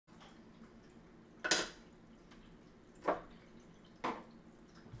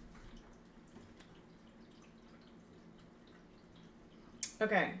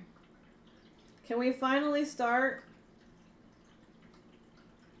Okay. Can we finally start?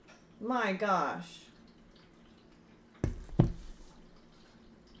 My gosh.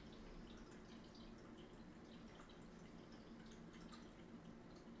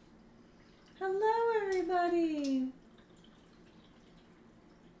 Hello, everybody.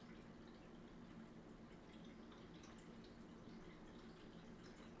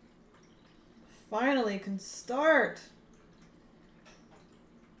 Finally can start.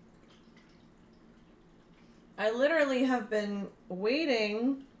 I literally have been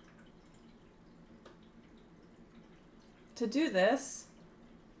waiting to do this.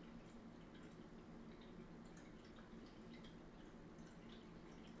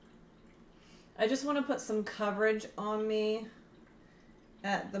 I just want to put some coverage on me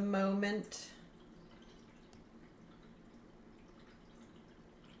at the moment.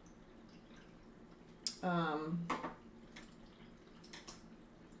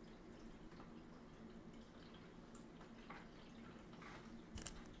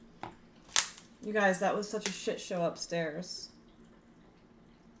 You guys, that was such a shit show upstairs.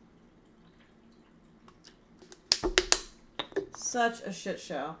 Such a shit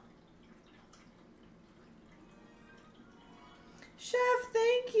show. Chef,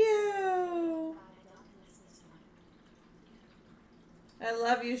 thank you. I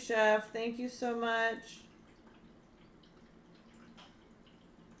love you, Chef. Thank you so much.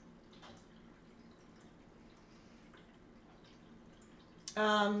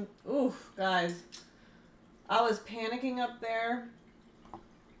 Oof, guys. I was panicking up there.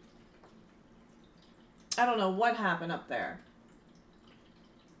 I don't know what happened up there.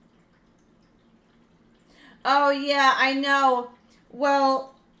 Oh, yeah, I know.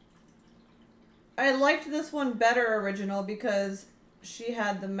 Well, I liked this one better original because she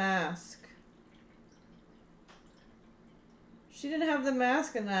had the mask. She didn't have the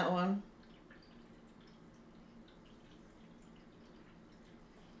mask in that one.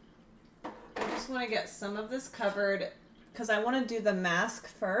 I just want to get some of this covered because I want to do the mask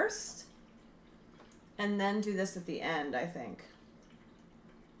first and then do this at the end, I think.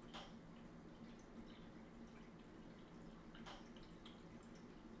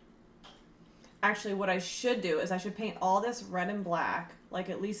 Actually, what I should do is I should paint all this red and black, like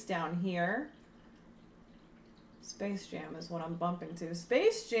at least down here. Space Jam is what I'm bumping to.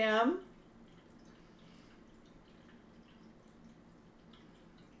 Space Jam!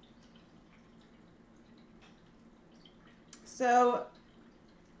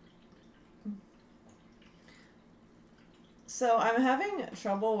 So I'm having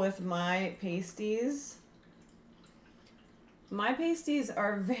trouble with my pasties. My pasties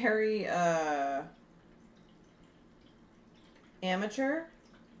are very, amateur.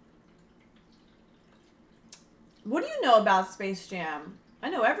 What do you know about Space Jam?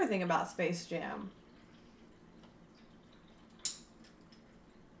 I know everything about Space Jam.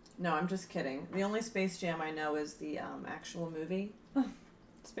 No, I'm just kidding. The only Space Jam I know is the actual movie.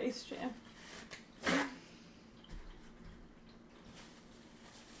 Space Jam.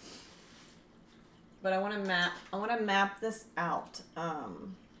 But I want to map this out.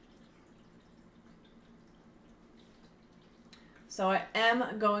 So I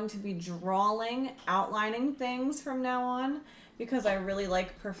am going to be drawing, outlining things from now on because I really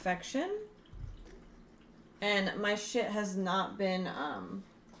like perfection. And my shit has not been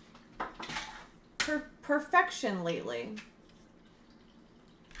perfection lately.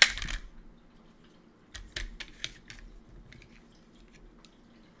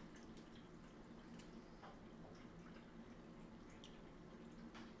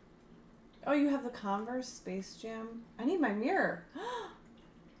 Oh, you have the Converse Space Jam? I need my mirror.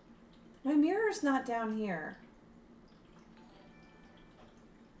 My mirror's not down here.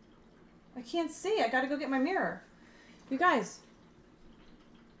 I can't see. I gotta go get my mirror. You guys.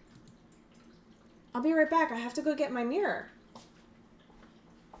 I'll be right back. I have to go get my mirror.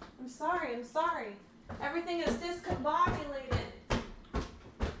 I'm sorry. I'm sorry. Everything is discombobulated.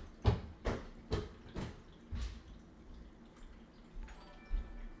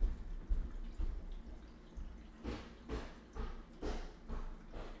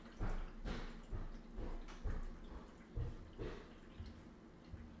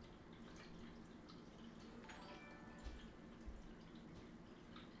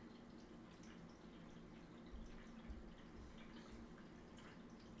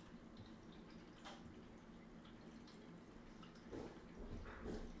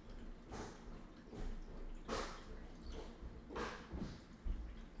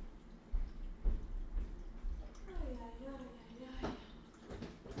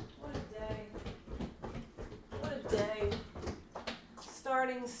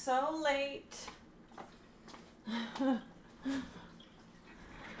 running so late.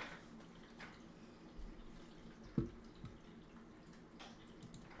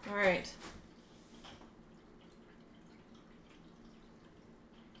 All right.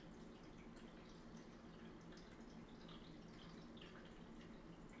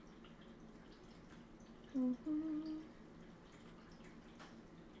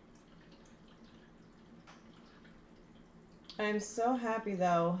 I'm so happy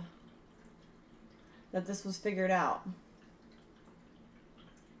though that this was figured out.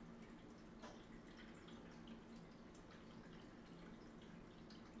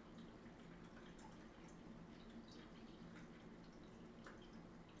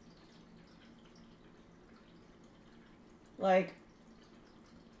 Like,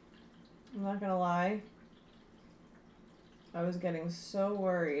 I'm not gonna lie, I was getting so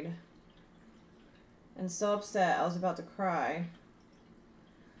worried and so upset I was about to cry.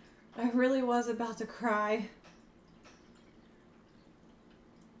 I really was about to cry.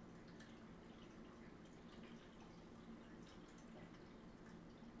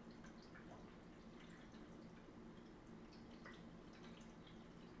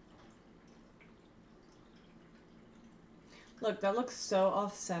 Look, that looks so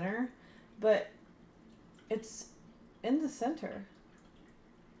off center, but it's in the center.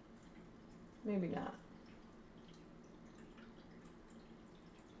 Maybe not.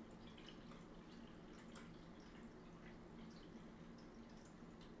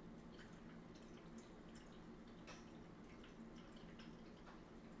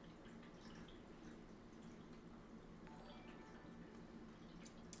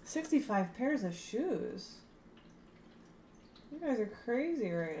 $65 pairs of shoes. You guys are crazy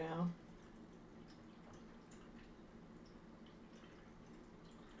right now.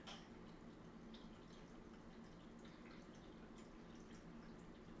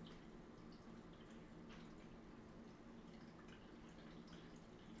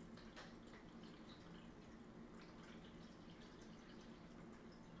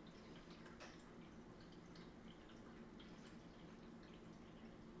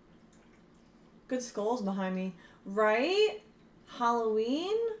 Good skulls behind me, right?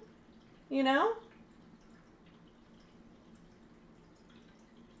 Halloween, you know?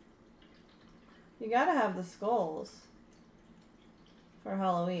 You gotta have the skulls for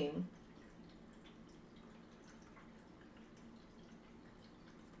Halloween.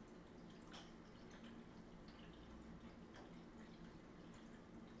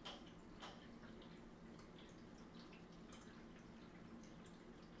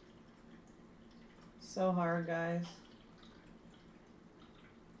 So hard, guys.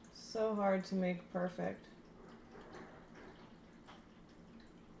 So hard to make perfect.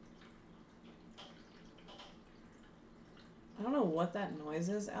 I don't know what that noise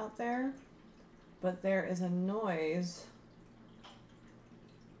is out there, but there is a noise.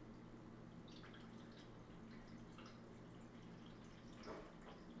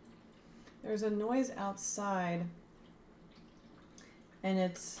 There's a noise outside, and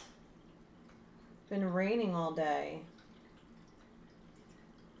it's been raining all day.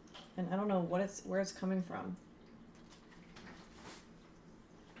 And I don't know where it's coming from.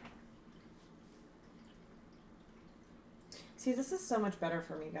 See, this is so much better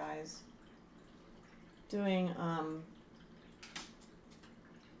for me, guys. Doing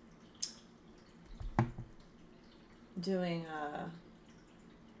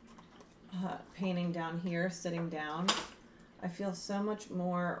painting down here, sitting down. I feel so much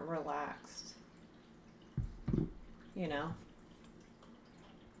more relaxed. You know?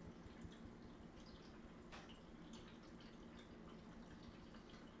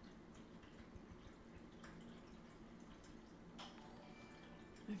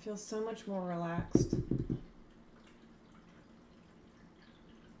 I feel so much more relaxed.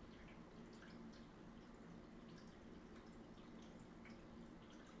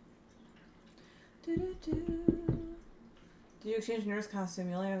 Did you exchange nurse costume?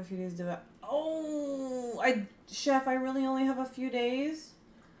 You only have a few days to do it. Oh, Chef, I really only have a few days.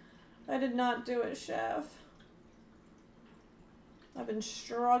 I did not do it, Chef. I've been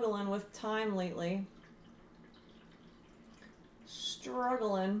struggling with time lately.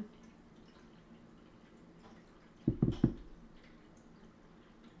 Struggling.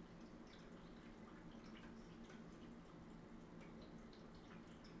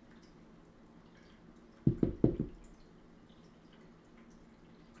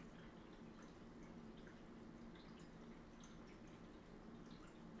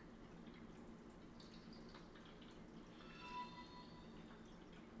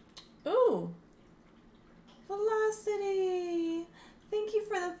 Ooh. Velocity. Thank you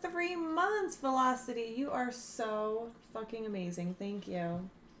for 3 months, Velocity. You are so fucking amazing. Thank you.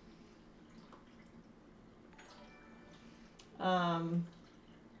 Now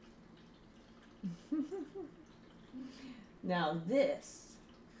this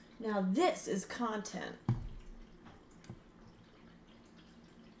is content.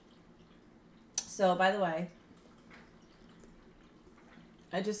 So, by the way,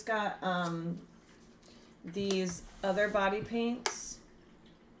 I just got these other body paints.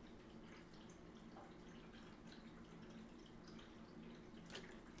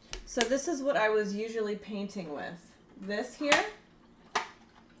 So this is what I was usually painting with. This here,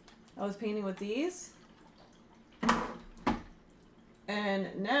 I was painting with these.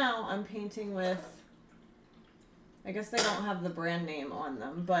 And now I'm painting with, I guess they don't have the brand name on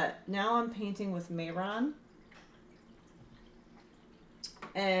them, but now I'm painting with Mayron.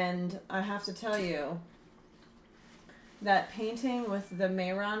 And I have to tell you that painting with the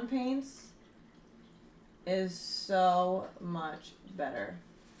Mayron paints is so much better.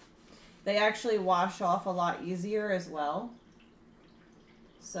 They actually wash off a lot easier as well.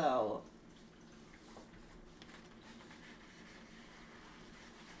 So,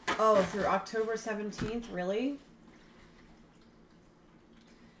 oh, through October 17th, really?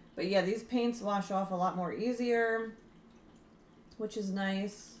 But yeah, these paints wash off a lot more easier, which is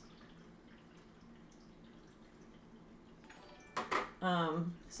nice.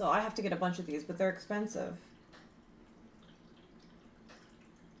 So I have to get a bunch of these, but they're expensive.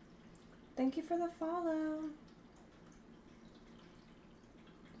 Thank you for the follow.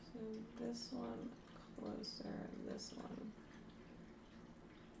 So this one closer, this one.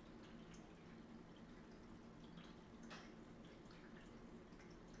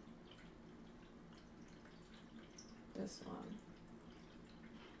 This one.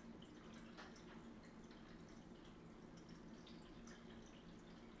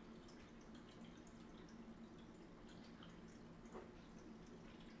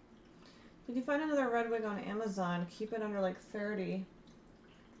 Did you find another red wig on Amazon? Keep it under like 30.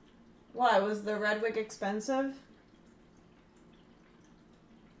 Why? Was the red wig expensive?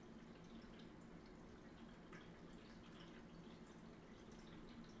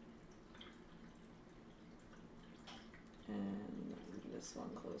 And this one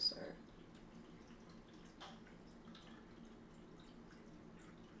closer.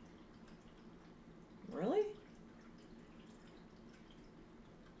 Really?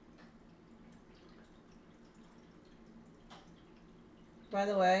 By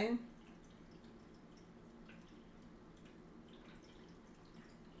the way,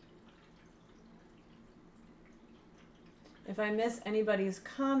 if I miss anybody's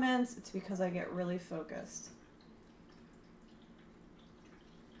comments, it's because I get really focused.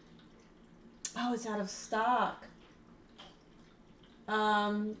 Oh, it's out of stock.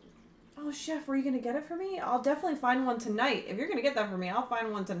 Oh, Chef, were you going to get it for me? I'll definitely find one tonight. If you're going to get that for me, I'll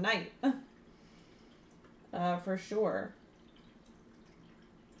find one tonight. For sure.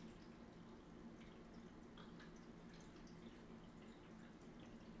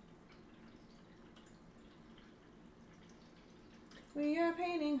 We are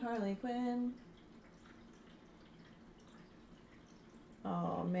painting Harley Quinn.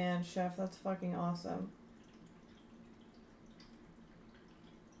 Oh man, Chef, that's fucking awesome.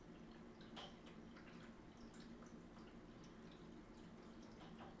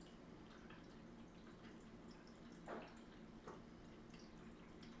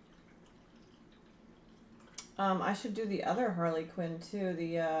 I should do the other Harley Quinn too,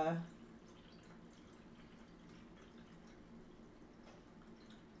 the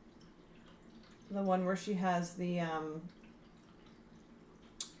one where she has the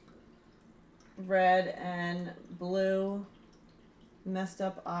red and blue messed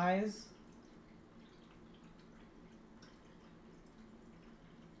up eyes.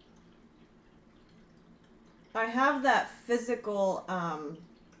 I have that physical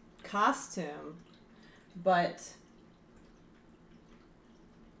costume, but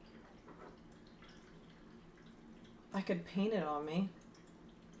I could paint it on me.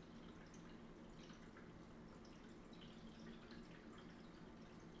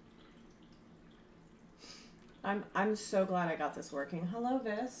 I'm so glad I got this working. Hello,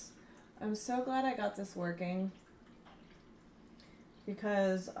 Vis. I'm so glad I got this working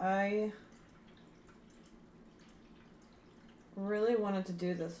because I really wanted to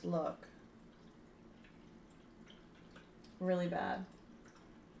do this look really bad.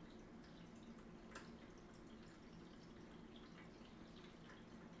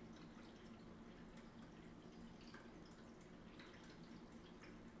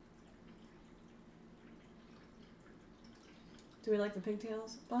 Do we like the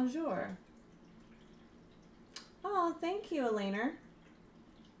pigtails? Bonjour. Oh, thank you, Elena.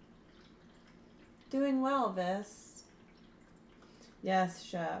 Doing well, Vis. Yes,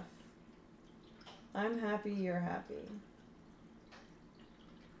 chef. I'm happy you're happy.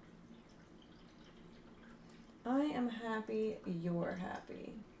 I am happy you're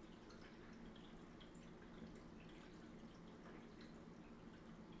happy.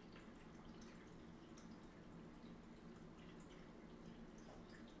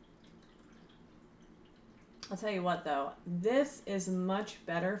 I'll tell you what though, this is much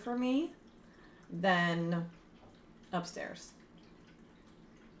better for me than upstairs.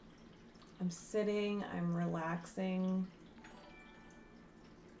 I'm sitting, I'm relaxing.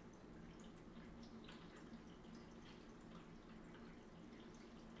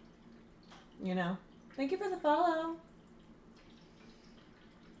 You know? Thank you for the follow.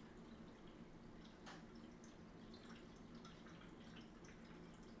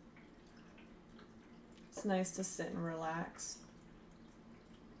 It's nice to sit and relax.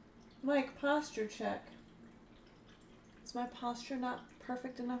 Mike, posture check. Is my posture not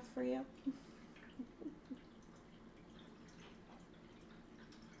perfect enough for you?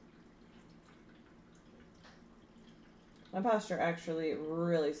 My posture actually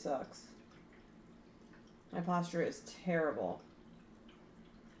really sucks. My posture is terrible.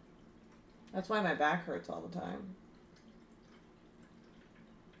 That's why my back hurts all the time.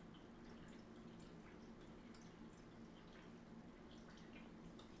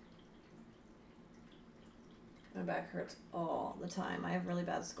 My back hurts all the time. I have really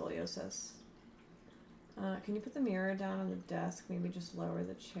bad scoliosis. Can you put the mirror down on the desk? Maybe just lower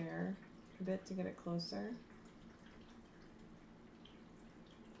the chair a bit to get it closer.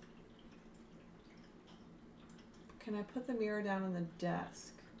 Can I put the mirror down on the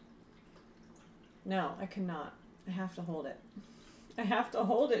desk? No, I cannot. I have to hold it. I have to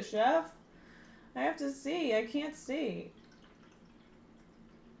hold it, chef. I have to see. I can't see.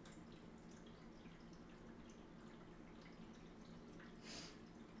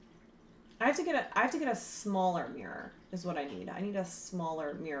 I have to get a smaller mirror is what I need. I need a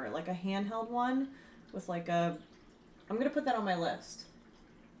smaller mirror, like a handheld one with like a, I'm going to put that on my list.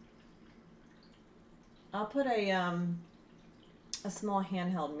 I'll put a small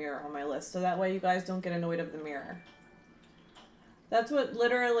handheld mirror on my list so that way you guys don't get annoyed of the mirror. That's what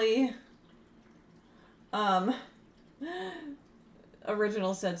literally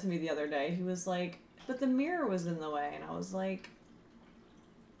Original said to me the other day. He was like, but the mirror was in the way, and I was like,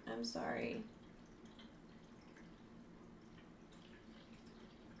 I'm sorry.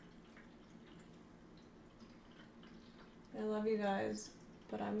 I love you guys,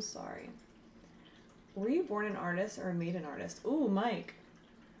 but I'm sorry. Were you born an artist or made an artist? Ooh, Mike.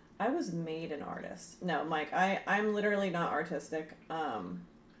 I was made an artist. No, Mike, I'm literally not artistic. I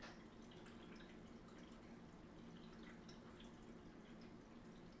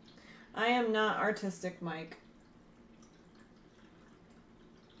am not artistic, Mike.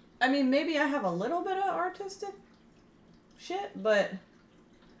 I mean, maybe I have a little bit of artistic shit, but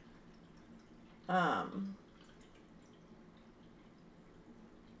by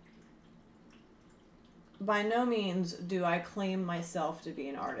no means do I claim myself to be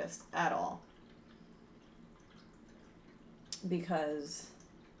an artist at all. Because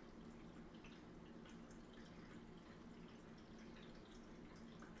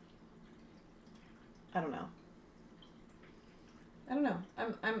I don't know. I don't know.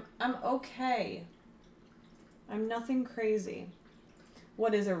 I'm okay. I'm nothing crazy.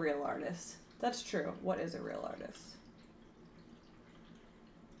 What is a real artist? That's true. What is a real artist?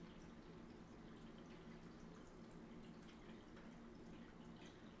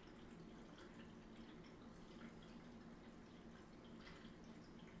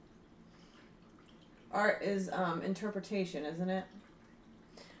 Art is interpretation, isn't it?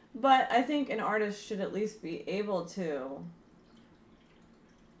 But I think an artist should at least be able to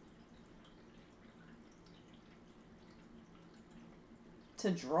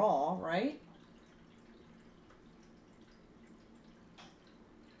draw, right?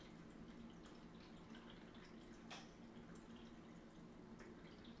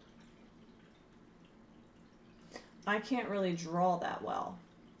 I can't really draw that well.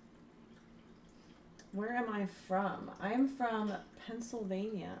 Where am I from? I am from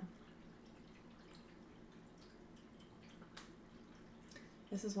Pennsylvania.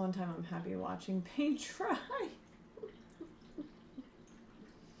 This is one time I'm happy watching paint dry.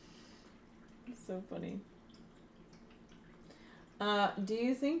 It's so funny. Do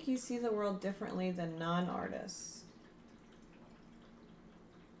you think you see the world differently than non-artists?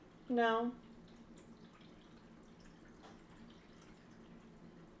 No.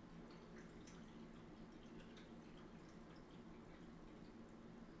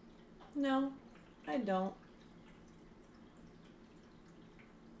 No, I don't.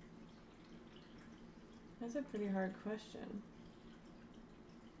 That's a pretty hard question.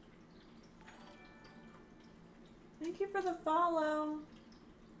 Thank you for the follow.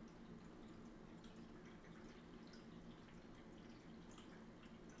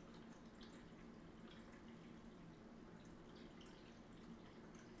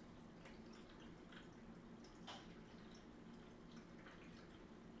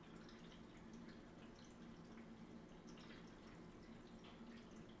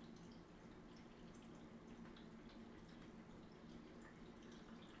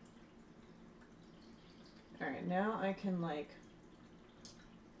 Alright, now I can like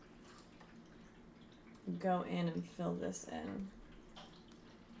go in and fill this in.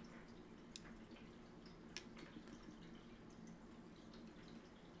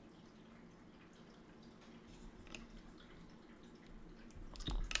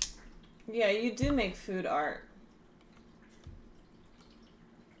 Yeah, you do make food art.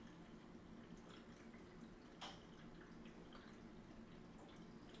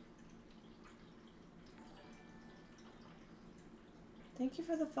 Thank you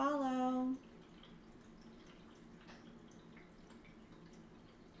for the follow.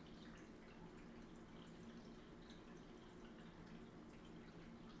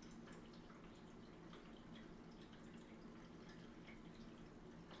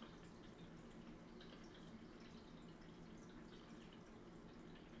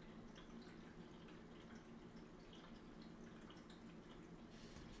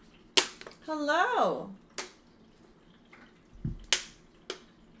 Hello.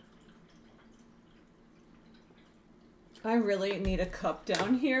 I really need a cup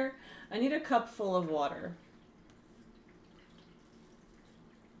down here. I need a cup full of water.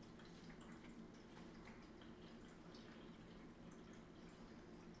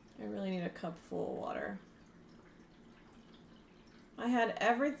 I really need a cup full of water. I had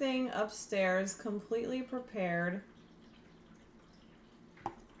everything upstairs completely prepared.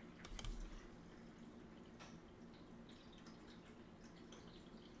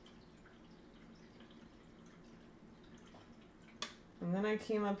 And then I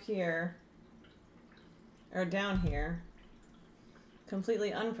came up here, or down here,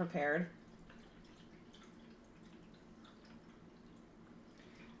 completely unprepared.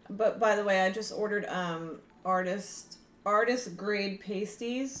 But by the way, I just ordered artist grade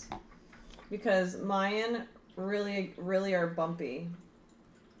pasties because mine really are bumpy.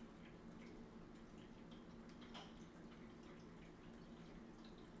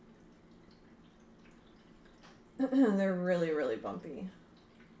 They're really bumpy.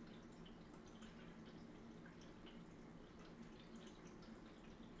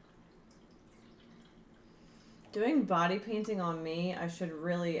 Doing body painting on me, I should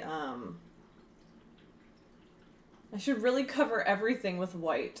really cover everything with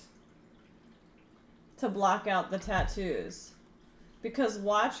white to block out the tattoos. Because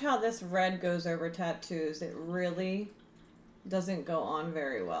watch how this red goes over tattoos. It really doesn't go on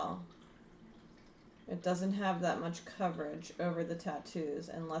very well. It doesn't have that much coverage over the tattoos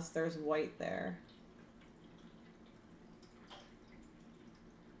unless there's white there.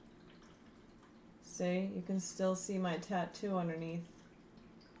 See, you can still see my tattoo underneath.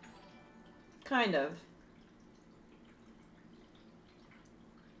 Kind of.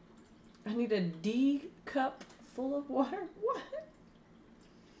 I need a D cup full of water? What?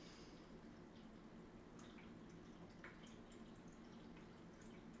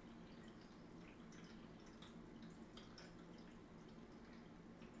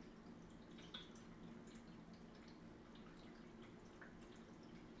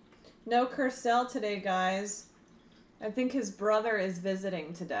 No Cursell today, guys. I think his brother is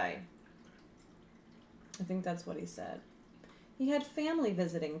visiting today. I think that's what he said. He had family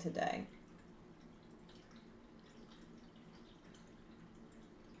visiting today.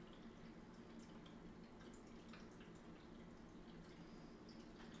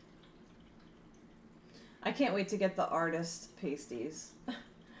 I can't wait to get the artist pasties.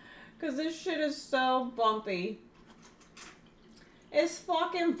 Because this shit is so bumpy. It's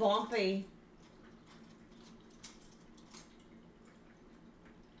fucking bumpy.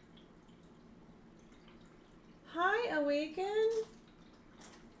 Hi, Awaken.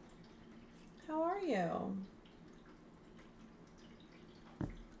 How are you?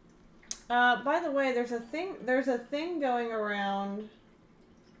 By the way, there's a thing going around.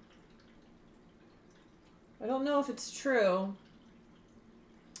 I don't know if it's true.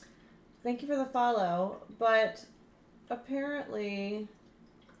 Thank you for the follow, but apparently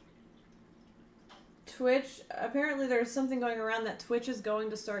Twitch, apparently there's something going around that Twitch is going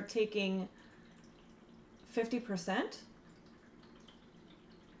to start taking 50%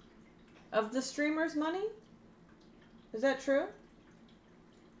 of the streamer's money. Is that true?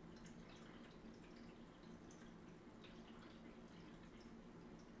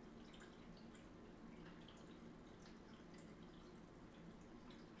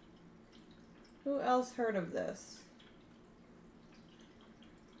 Who else heard of this?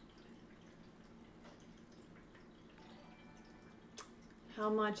 How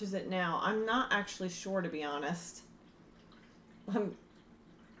much is it now? I'm not actually sure, to be honest.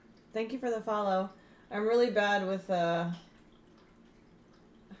 Thank you for the follow. I'm really bad with I'm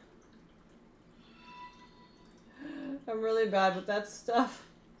really bad with that stuff.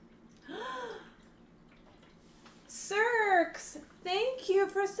 Cirx, thank you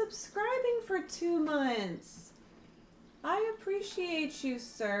for subscribing for 2 months. I appreciate you,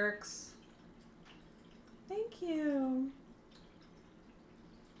 Cirx. Thank you.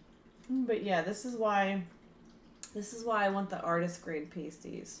 But yeah, this is why I want the artist grade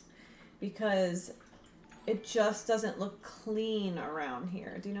pasties, because it just doesn't look clean around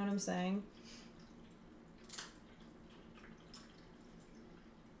here. Do you know what I'm saying?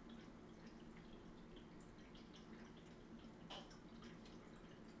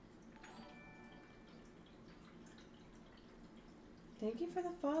 Thank you for the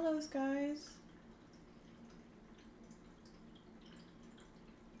follows, guys.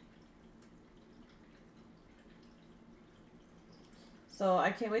 So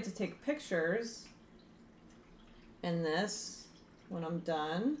I can't wait to take pictures in this when I'm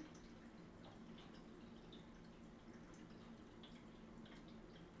done.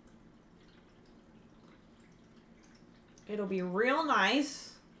 It'll be real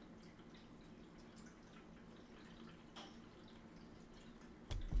nice.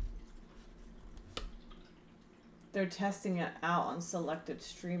 They're testing it out on selected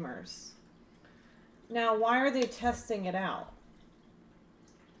streamers. Now, why are they testing it out?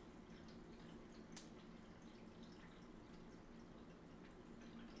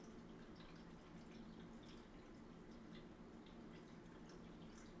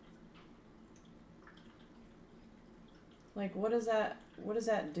 Like, what does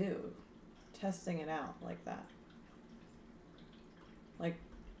that do? Testing it out like that. Like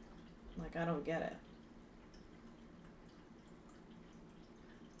I don't get it.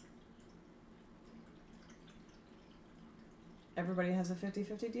 Everybody has a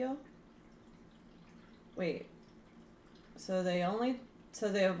 50-50 deal? Wait. So they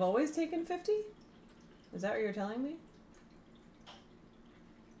have always taken 50? Is that what you're telling me?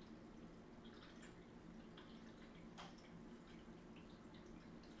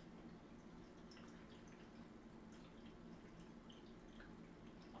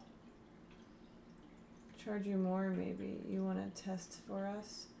 Charge you more, maybe. You want to test for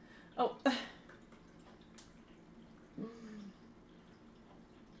us? Oh.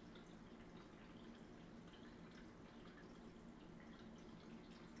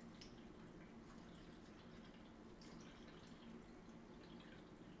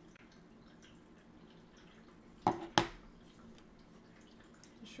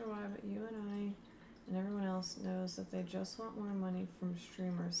 Sure why, but you and I and everyone else knows that they just want more money from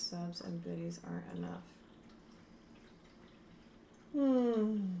streamers. Subs and biddies aren't enough.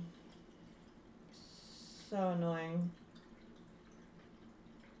 So annoying.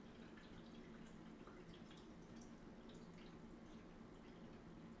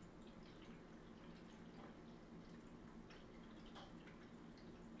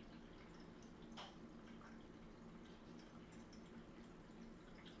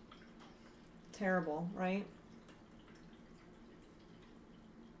 Terrible, right?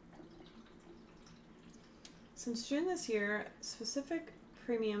 Since June this year, specific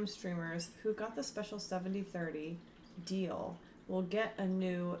premium streamers who got the special 70-30 deal will get a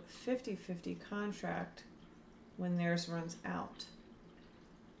new 50-50 contract when theirs runs out.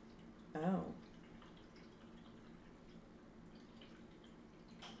 Oh.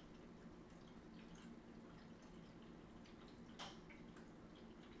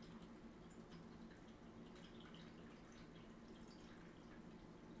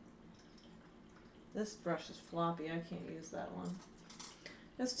 This brush is floppy. I can't use that one.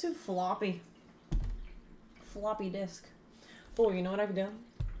 It's too floppy. Floppy disk. Oh, you know what I could do?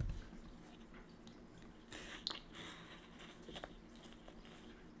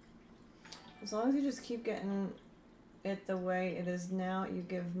 As long as you just keep getting it the way it is now, you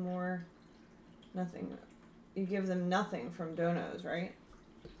give more nothing. You give them nothing from donos, right?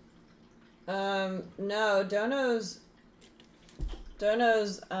 No, donos,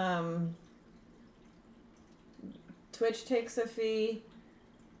 Twitch takes a fee,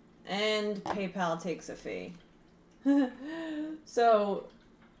 and PayPal takes a fee. So,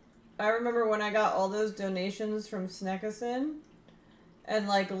 I remember when I got all those donations from Sneckison, and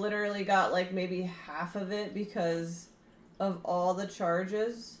like literally got like maybe half of it because of all the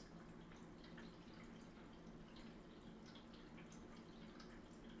charges.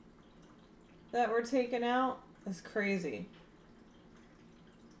 That were taken out. That's crazy.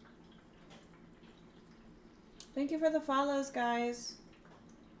 Thank you for the follows, guys.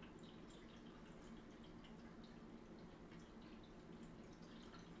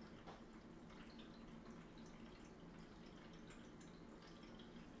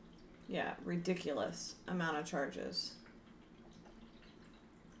 Yeah, ridiculous amount of charges.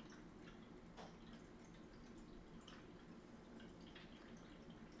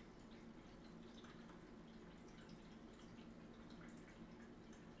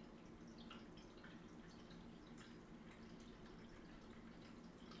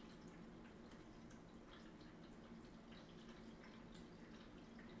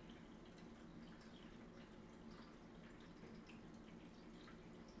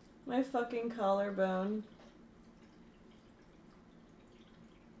 My fucking collarbone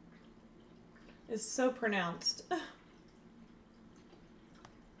is so pronounced.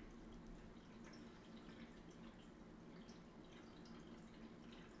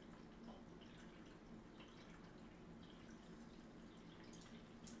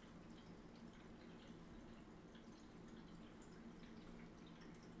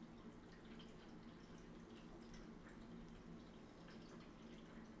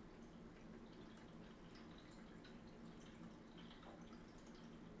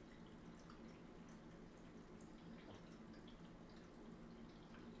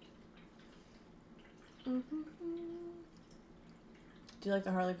 Do you like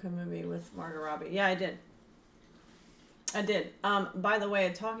the Harley Quinn movie with Margot Robbie? Yeah, I did. I did. By the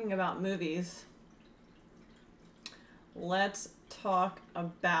way, talking about movies, let's talk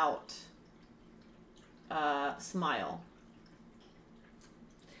about Smile.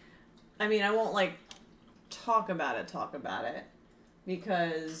 I mean, I won't like talk about it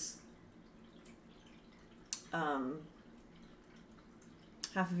because half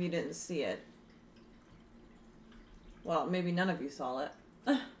of you didn't see it. Well, maybe none of you saw it.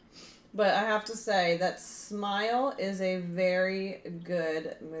 But I have to say that Smile is a very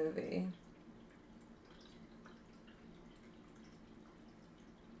good movie.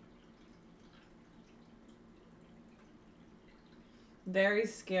 Very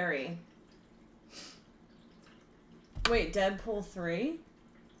scary. Wait, Deadpool 3?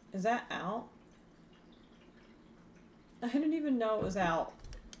 Is that out? I didn't even know it was out.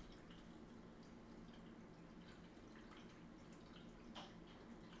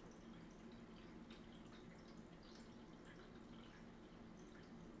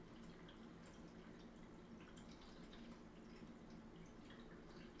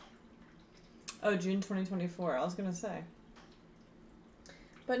 Oh, June 2024. I was gonna say.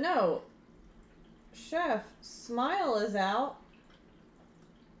 But no. Chef, Smile is out.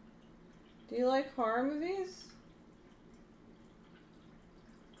 Do you like horror movies?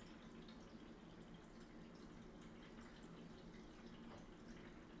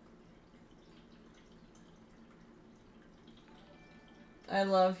 I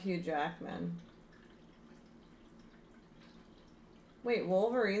love Hugh Jackman. Wait,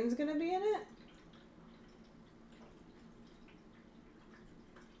 Wolverine's gonna be in it?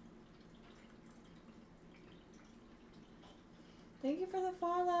 Thank you for the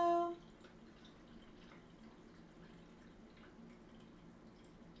follow.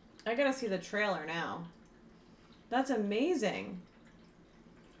 I gotta see the trailer now. That's amazing.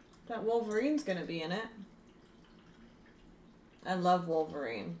 That Wolverine's gonna be in it. I love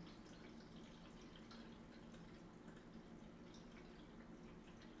Wolverine.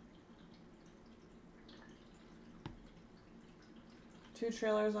 Two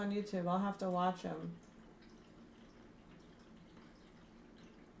trailers on YouTube. I'll have to watch them.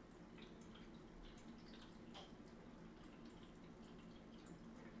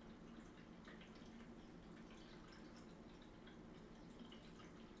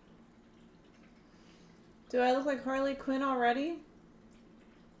 Do I look like Harley Quinn already?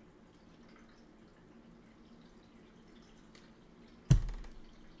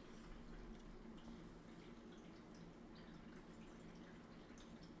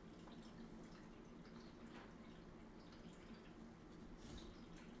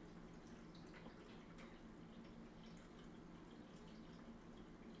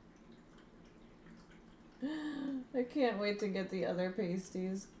 I can't wait to get the other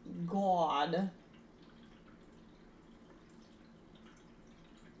pasties. God.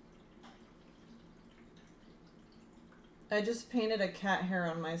 I just painted a cat hair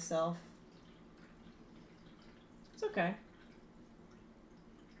on myself. It's okay.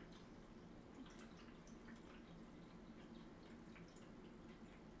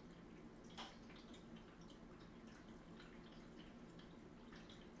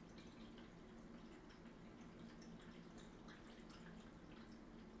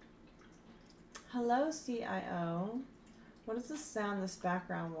 Hello, CIO. What is the sound, this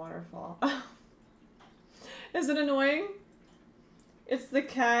background waterfall? Is it annoying? It's the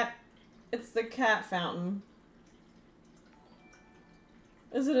cat fountain.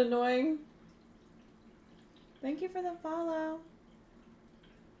 Is it annoying? Thank you for the follow.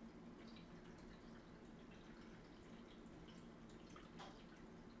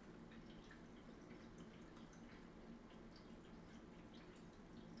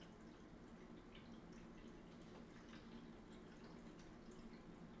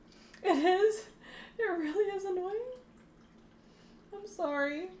 It is? It really is annoying? I'm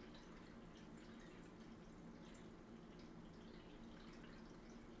sorry.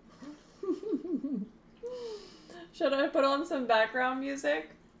 Should I put on some background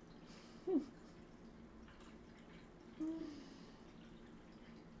music?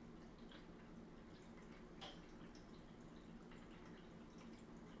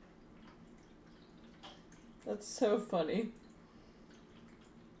 That's so funny.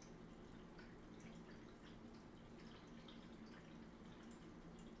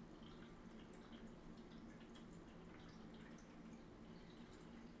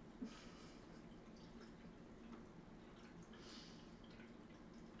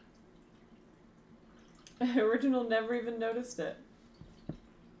 Original never even noticed it.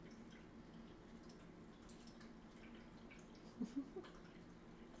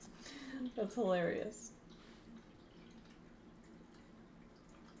 That's hilarious.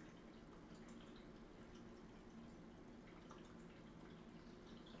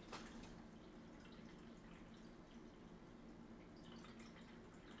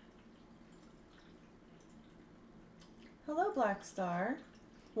 Hello, Black Star.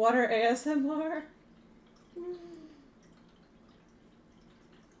 Water ASMR.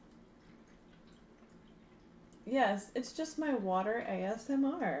 Yes, it's just my water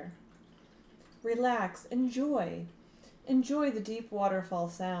ASMR. Relax, enjoy. Enjoy the deep waterfall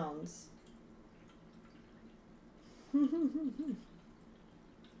sounds.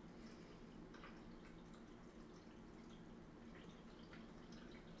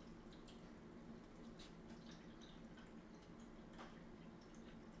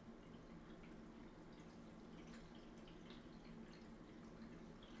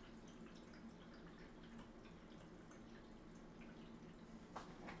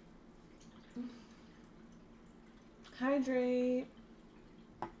 Hydrate.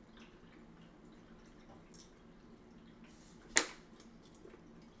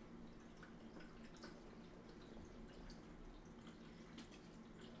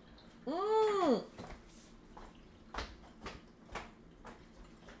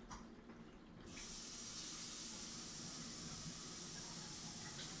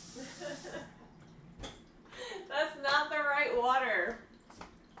 That's not the right water.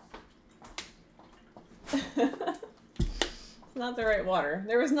 It's not the right water.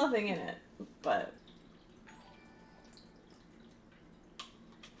 There was nothing in it, but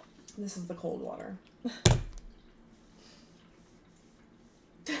this is the cold water.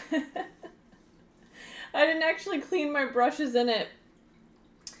 I didn't actually clean my brushes in it,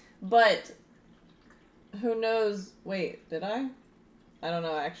 but who knows? Wait, did I? I don't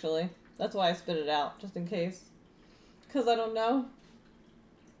know, actually. That's why I spit it out, just in case. Because I don't know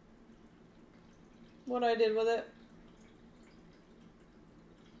what I did with it.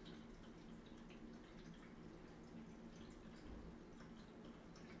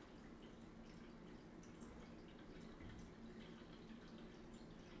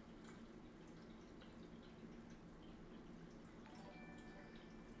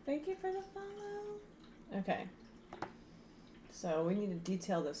 Thank you for the follow. Okay. So we need to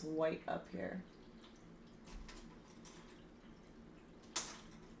detail this white up here.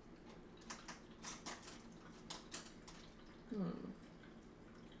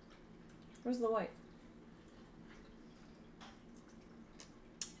 Where's the white?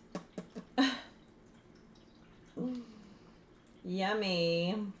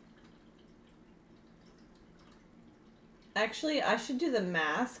 Yummy. Actually, I should do the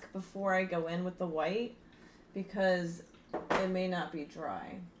mask before I go in with the white because it may not be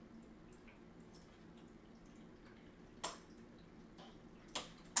dry.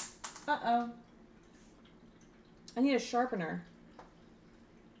 Uh-oh. I need a sharpener.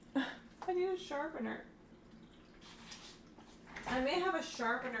 I need a sharpener. I may have a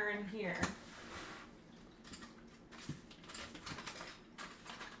sharpener in here.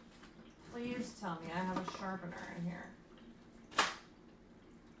 Please tell me I have a sharpener in here.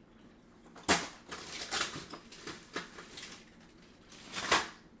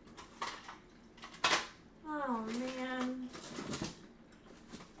 Oh man.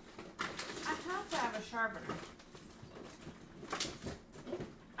 I have to have a sharpener.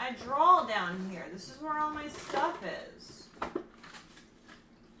 I draw down here. This is where all my stuff is.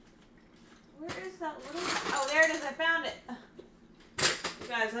 Where is that little... Oh, there it is. I found it. You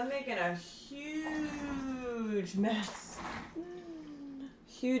guys, I'm making a huge mess.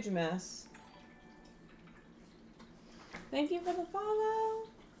 Huge mess. Thank you for the follow.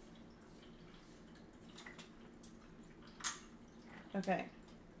 Okay.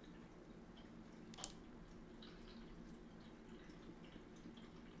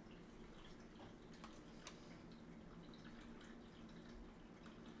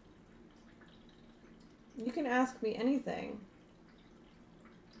 You can ask me anything.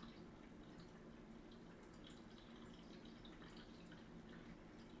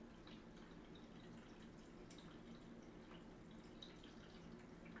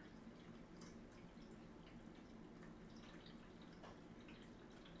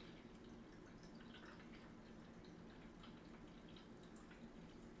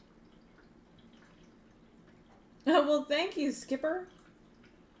 Well, thank you, Skipper.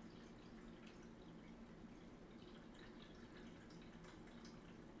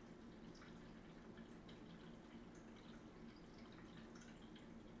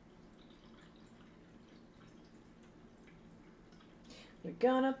 We're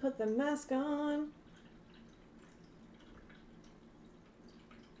gonna put the mask on.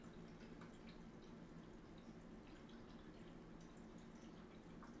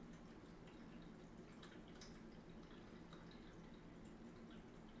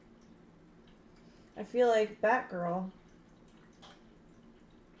 I feel like Batgirl.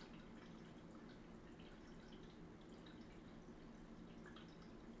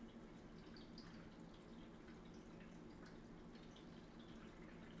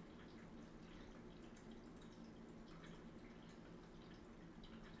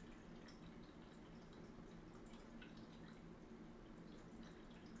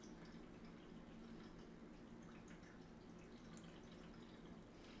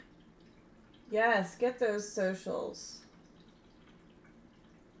 Yes, get those socials.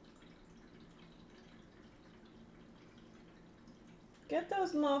 Get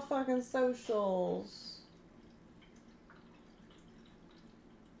those motherfucking socials.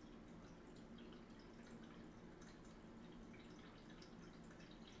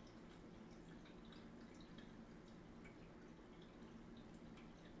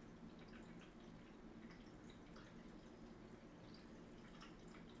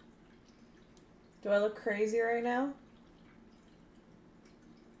 Do I look crazy right now?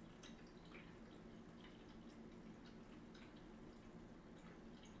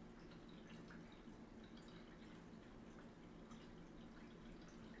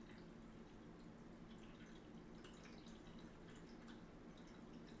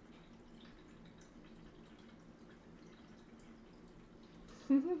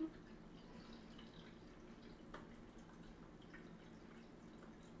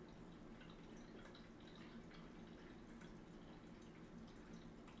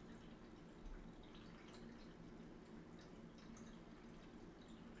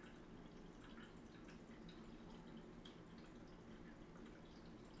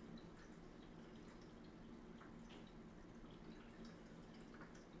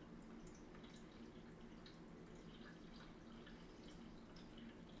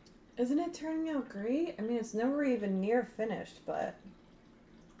 Isn't it turning out great? I mean, it's nowhere even near finished, but...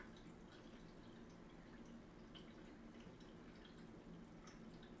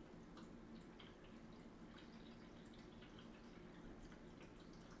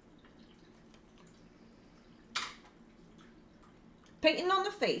 Painting on the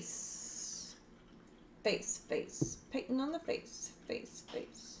face. Face, face. Painting on the face. Face,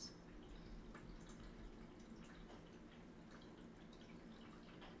 face.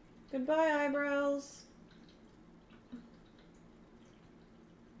 Goodbye, eyebrows.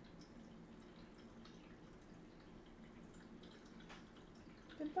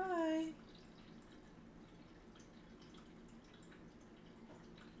 Goodbye.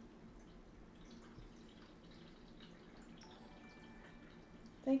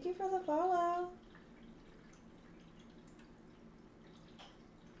 Thank you for the follow.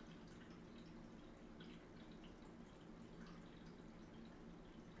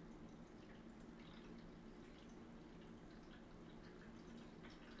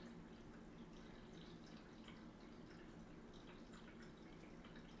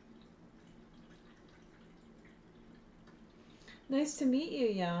 Nice to meet you,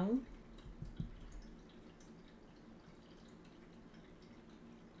 Young.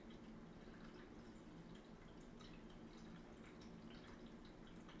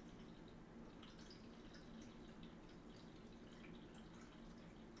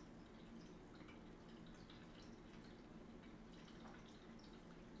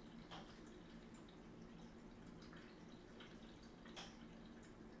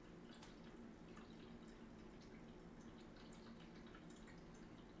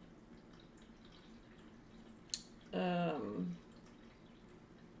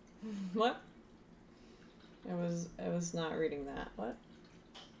 What? I was not reading that. What?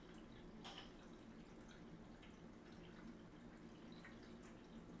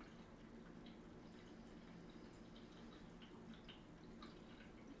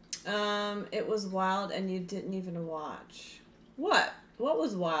 It was wild and you didn't even watch. What? What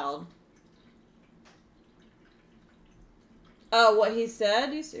was wild? Oh, what he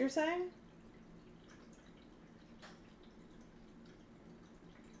said, you're saying?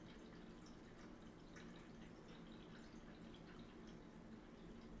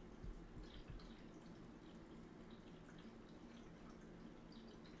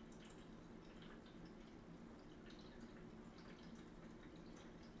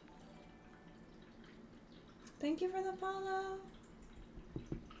 Thank you for the follow.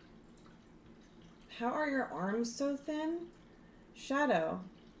 How are your arms so thin? Shadow.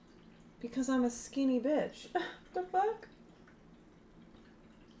 Because I'm a skinny bitch. The fuck?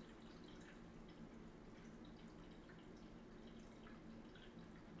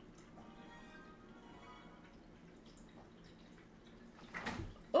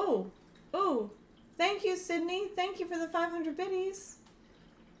 Oh. Oh. Thank you, Sydney. Thank you for the 500 biddies.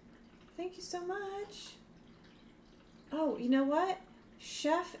 Thank you so much. Oh, you know what?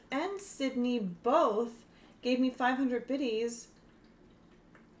 Chef and Sydney both gave me 500 biddies.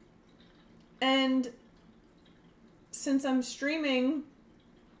 And since I'm streaming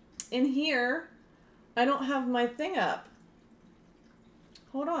in here, I don't have my thing up.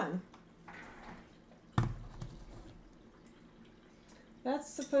 Hold on. That's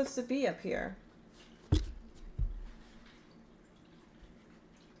supposed to be up here.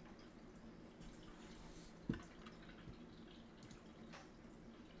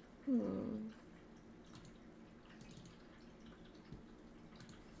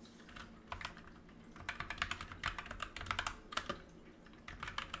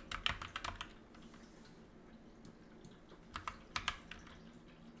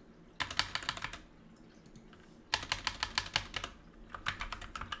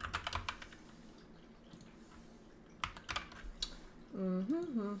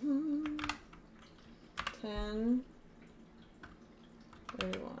 Mm-hmm. 10,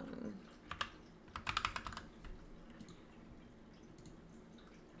 31.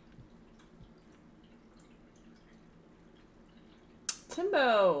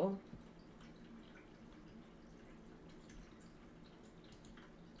 Timbo.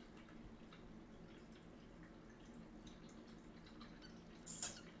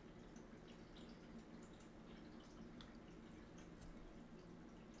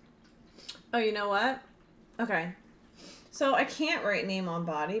 Oh, you know what? Okay. So I can't write name on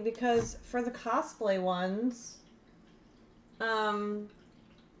body because for the cosplay ones, I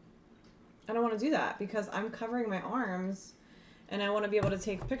don't want to do that because I'm covering my arms and I want to be able to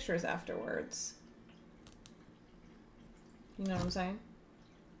take pictures afterwards. You know what I'm saying?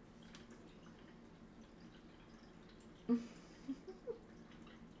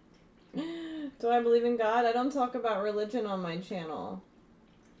 Do I believe in God? I don't talk about religion on my channel.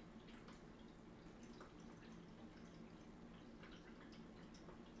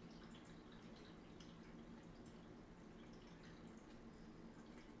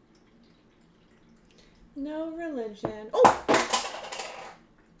 No religion. Oh!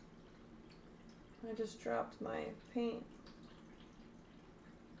 I just dropped my paint.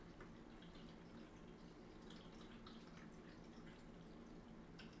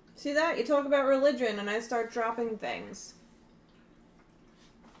 See that? You talk about religion and I start dropping things.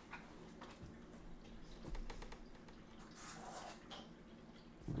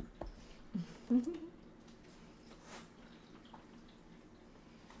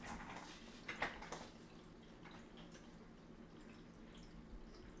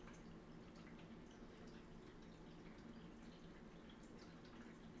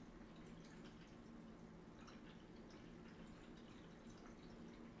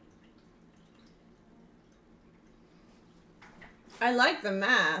 I like the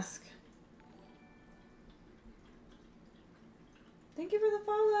mask. Thank you for the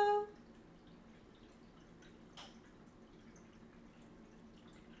follow.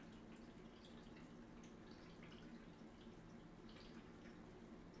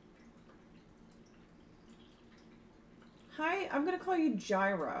 Hi, I'm gonna call you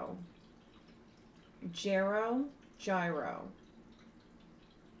Gyro. Gyro.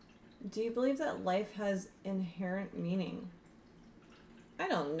 Do you believe that life has inherent meaning? I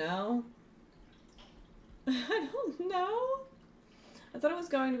don't know. I don't know. I thought it was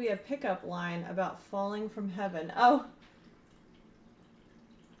going to be a pickup line about falling from heaven. Oh.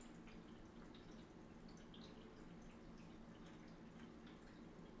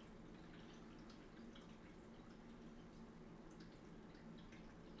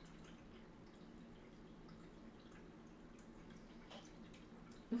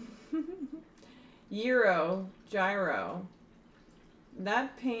 Gyro.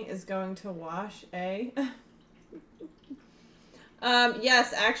 That paint is going to wash, eh?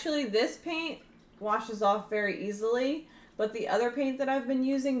 Yes, actually this paint washes off very easily, but the other paint that I've been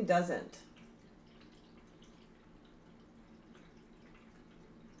using doesn't.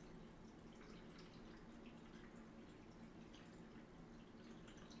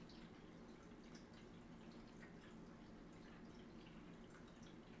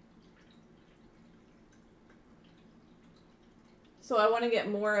 So I want to get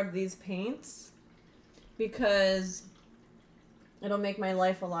more of these paints because it'll make my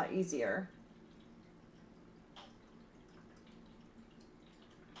life a lot easier.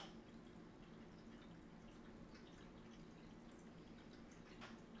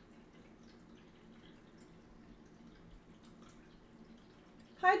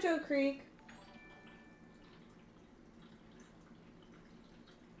 Hi, Joe Creek.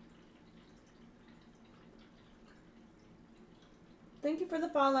 Thank you for the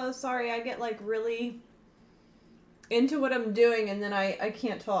follow. Sorry, I get like really into what I'm doing and then I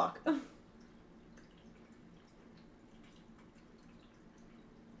can't talk.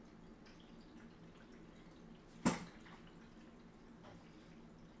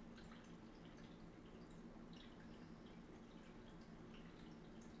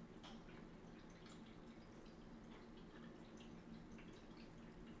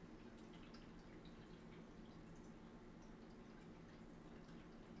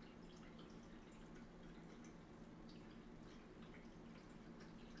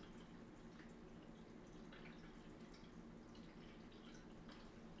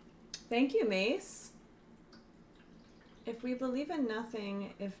 Thank you, Mace. If we believe in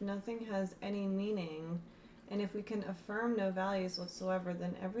nothing, if nothing has any meaning, and if we can affirm no values whatsoever,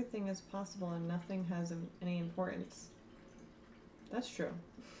 then everything is possible and nothing has any importance. That's true.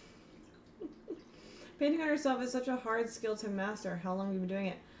 Painting on yourself is such a hard skill to master. How long have you been doing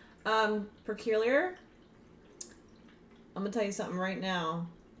it? Peculiar, I'm gonna tell you something right now.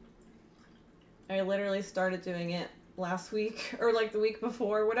 I literally started doing it last week or like the week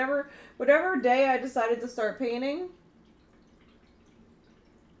before, whatever day I decided to start painting.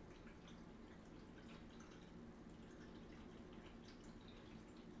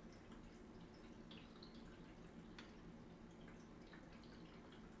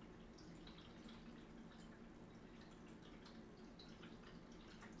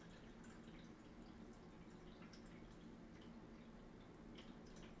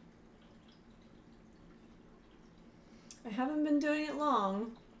 I haven't been doing it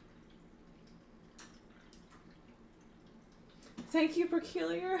long. Thank you,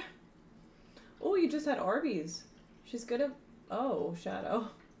 Peculiar. Oh, you just had Arby's. She's good at... Oh, Shadow.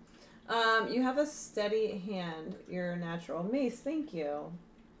 You have a steady hand. You're natural. Mace, thank you.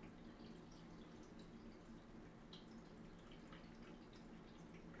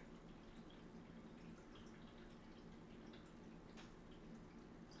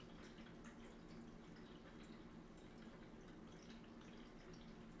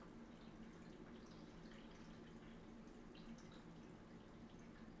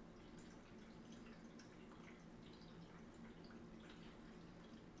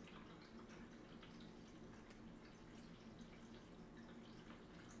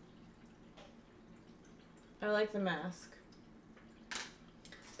 I like the mask.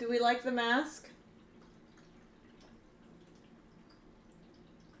 Do we like the mask?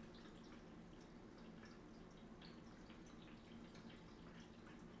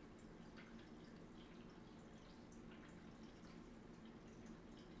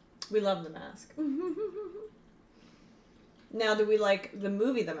 We love the mask. Now, do we like the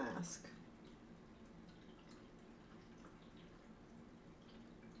movie The Mask?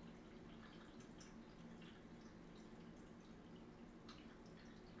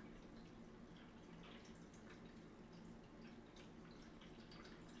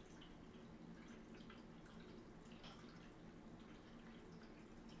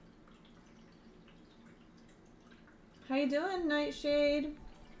 How you doing, Nightshade?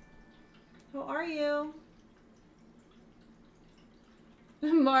 How are you?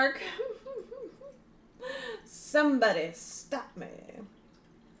 Mark. Somebody stop me.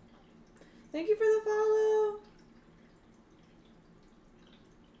 Thank you for the follow.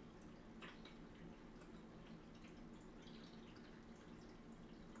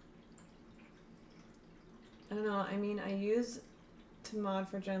 I don't know. I mean, I use to mod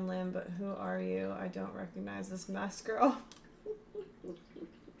for Jen Lim, but who are you? I don't recognize this mask girl.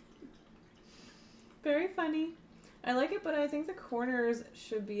 Very funny. I like it, but I think the corners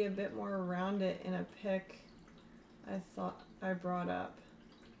should be a bit more rounded in a pic I thought I brought up.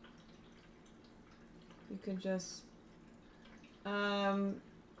 You could just... Well,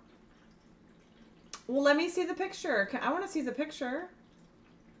 let me see the picture. I want to see the picture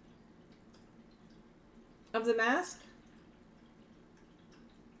of the mask.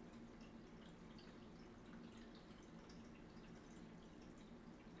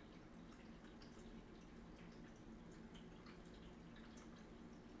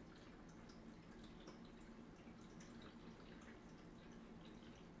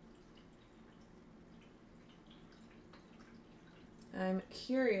 I'm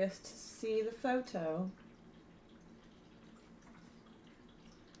curious to see the photo.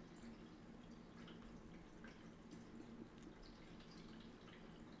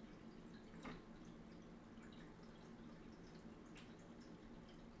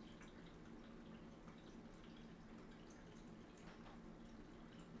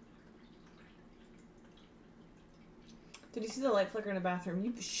 Did you see the light flicker in the bathroom?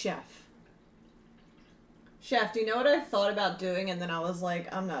 You chef. Chef, do you know what I thought about doing? And then I was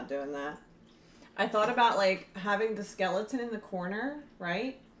like, I'm not doing that. I thought about, like, having the skeleton in the corner,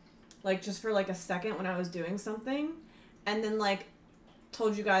 right? Like, just for, like, a second when I was doing something. And then, like,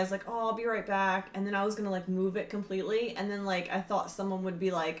 told you guys, like, oh, I'll be right back. And then I was gonna, like, move it completely. And then, like, I thought someone would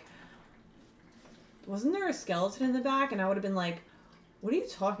be like, wasn't there a skeleton in the back? And I would have been like, what are you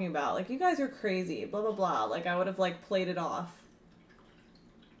talking about? Like, you guys are crazy. Blah, blah, blah. Like, I would have, like, played it off.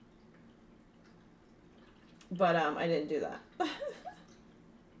 But, I didn't do that.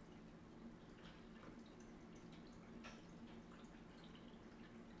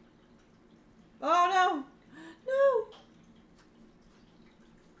 Oh, no! No!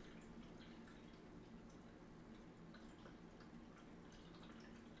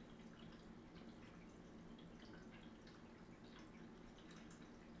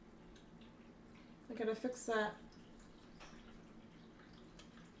 I gotta fix that.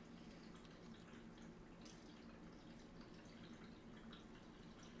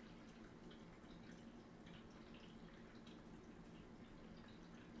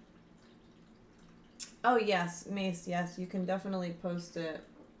 Oh, yes, Mace, yes, you can definitely post it.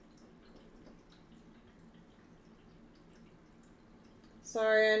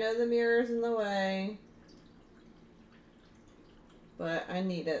 Sorry, I know the mirror's in the way. But I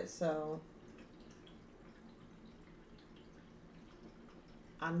need it, so...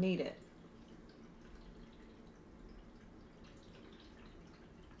 I need it.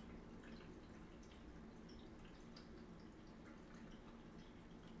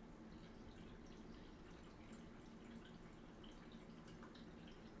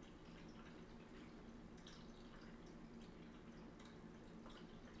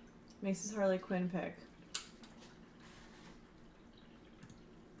 Mace's Harley Quinn pick.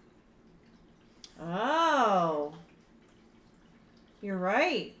 Oh. You're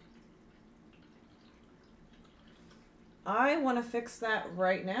right. I want to fix that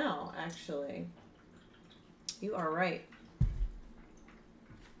right now, actually. You are right.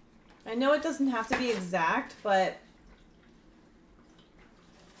 I know it doesn't have to be exact, but...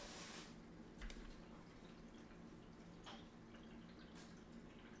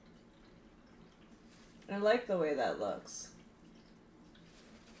 I like the way that looks.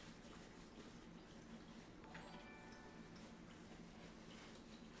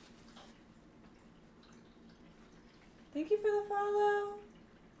 Thank you for the follow.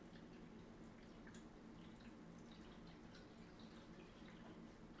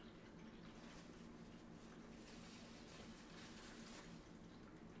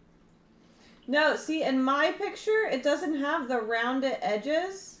 No, see, in my picture, it doesn't have the rounded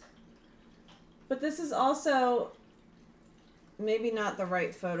edges. But this is also maybe not the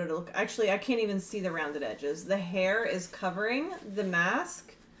right photo to look. Actually, I can't even see the rounded edges. The hair is covering the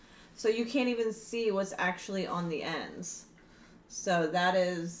mask, so you can't even see what's actually on the ends. So that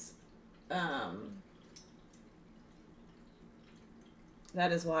is why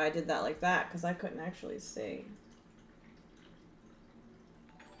I did that like that, because I couldn't actually see.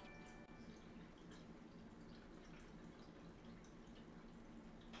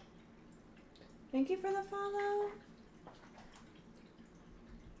 Thank you for the follow.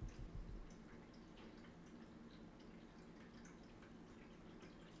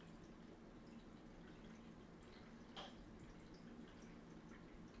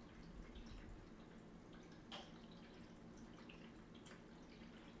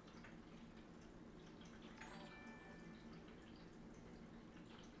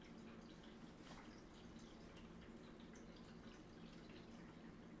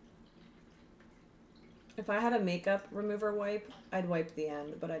 If I had a makeup remover wipe, I'd wipe the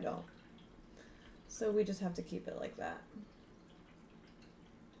end, but I don't. So we just have to keep it like that.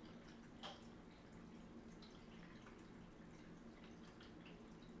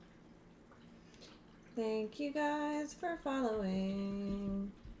 Thank you guys for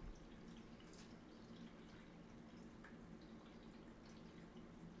following.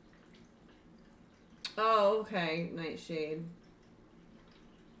 Oh, okay, Nightshade.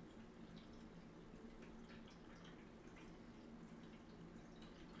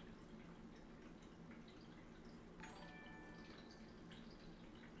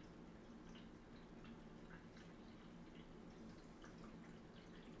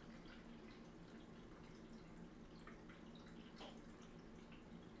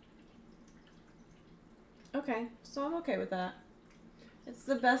 Okay, so I'm okay with that. It's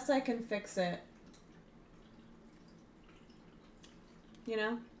the best I can fix it. You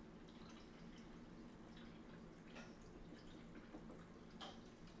know?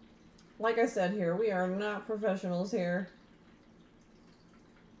 Like I said here, we are not professionals here.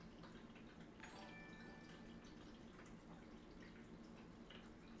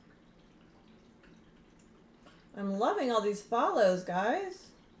 I'm loving all these follows, guys.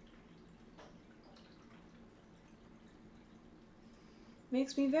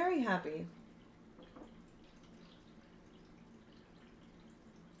 Makes me very happy.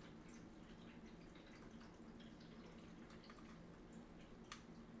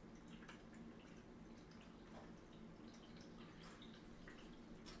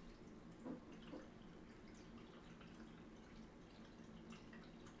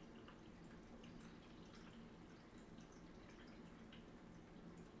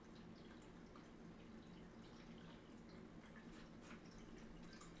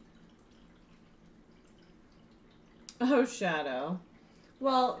 Oh, Shadow.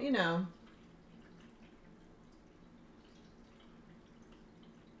 Well, you know.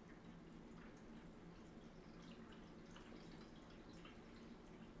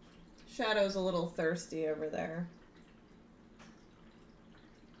 Shadow's a little thirsty over there.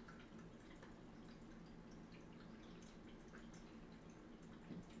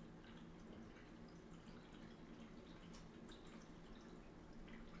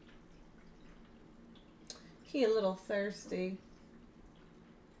 He a little thirsty.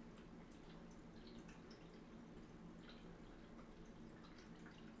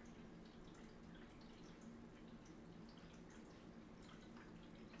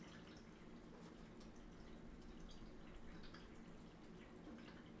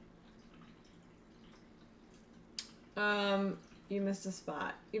 You missed a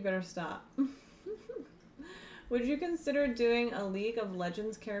spot. You better stop. Would you consider doing a League of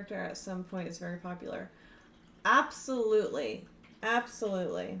Legends character at some point? It's very popular. Absolutely.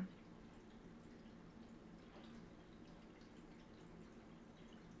 Absolutely.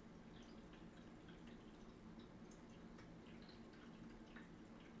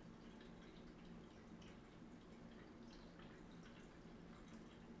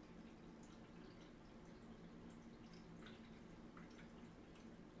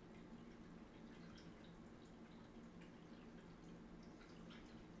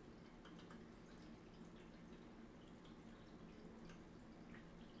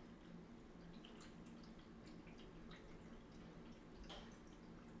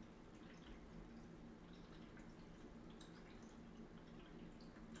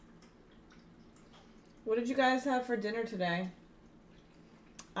 What did you guys have for dinner today?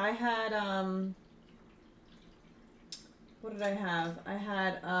 I had, what did I have? I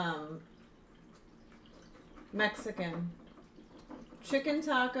had, Mexican. Chicken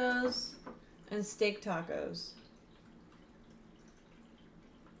tacos and steak tacos.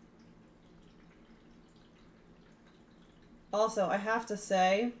 Also, I have to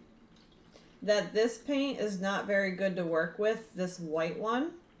say that this paint is not very good to work with, this white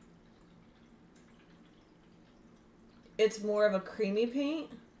one. It's more of a creamy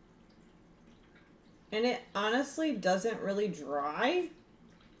paint. And it honestly doesn't really dry.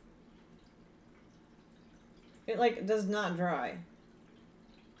 It like does not dry.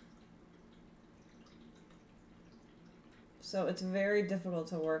 So it's very difficult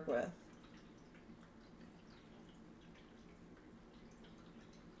to work with.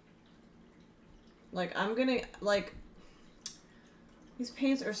 Like I'm gonna like these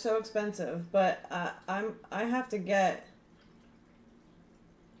paints are so expensive, but I have to get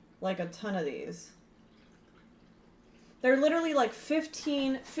like a ton of these. They're literally like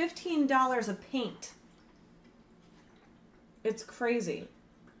 $15 a paint. It's crazy.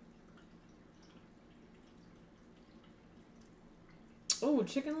 Oh,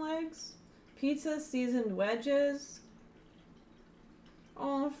 chicken legs? Pizza, seasoned wedges.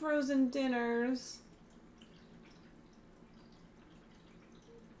 Oh, frozen dinners.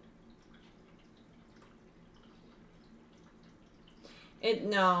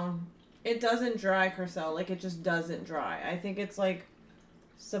 No, it doesn't dry, Crystal. Like, it just doesn't dry. I think it's, like,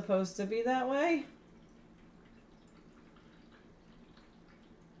 supposed to be that way.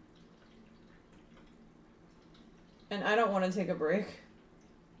 And I don't want to take a break.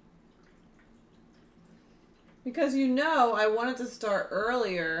 Because you know I wanted to start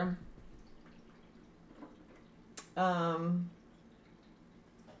earlier. But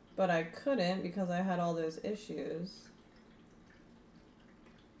I couldn't because I had all those issues.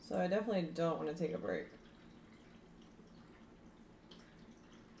 So I definitely don't want to take a break.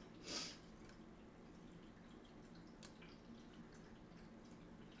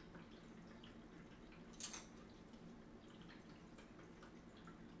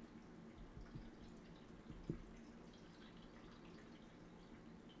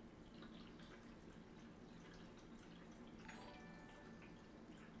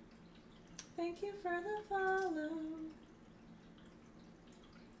 Thank you for the follow.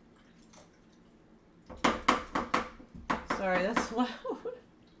 Sorry, that's loud.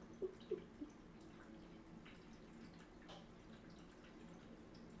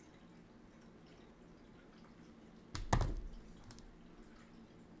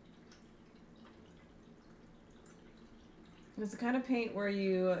 It's the kind of paint where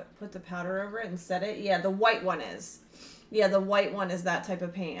you put the powder over it and set it. Yeah, the white one is. Yeah, the white one is that type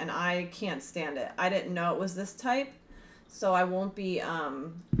of paint, and I can't stand it. I didn't know it was this type, so I won't be,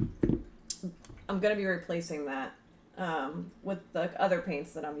 I'm going to be replacing that with the other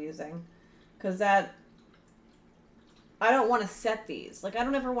paints that I'm using. Because that, I don't want to set these. Like, I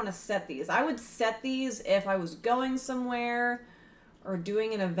don't ever want to set these. I would set these if I was going somewhere or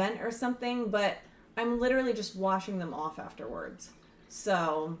doing an event or something, but I'm literally just washing them off afterwards.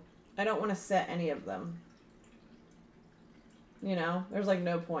 So, I don't want to set any of them. You know, there's like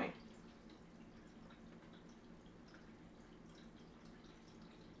no point.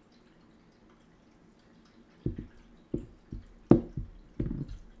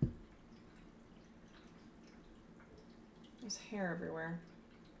 There's hair everywhere.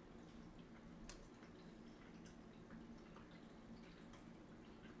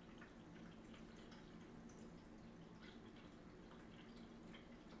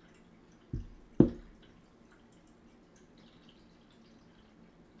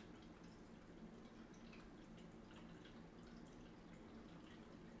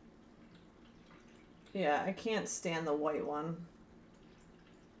 Yeah, I can't stand the white one.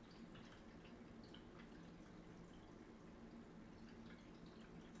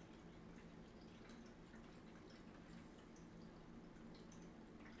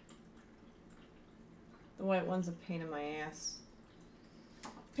 The white one's a pain in my ass.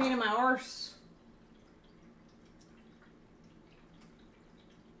 Pain in my arse.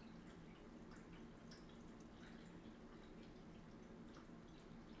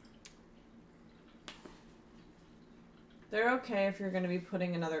 They're okay if you're going to be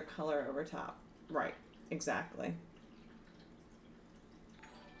putting another color over top. Right, exactly.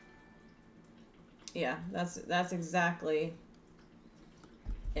 Yeah, that's exactly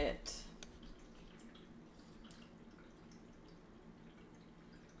it.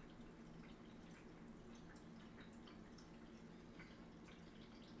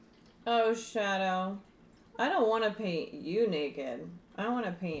 Oh, Shadow. I don't want to paint you naked. I want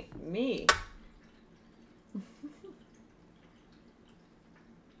to paint me.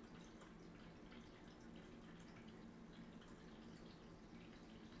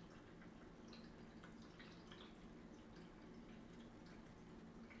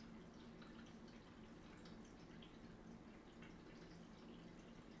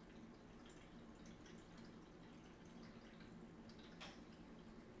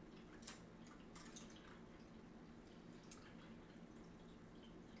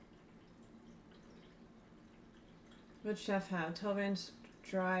 What'd Chef have? 12-inch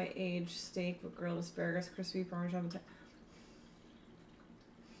dry aged steak with grilled asparagus, crispy Parmesan.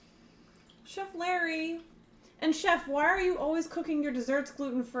 Chef Larry! And Chef, why are you always cooking your desserts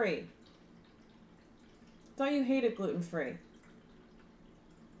gluten-free? Thought you hated gluten-free.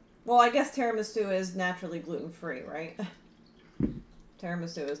 Well, I guess tiramisu is naturally gluten-free, right?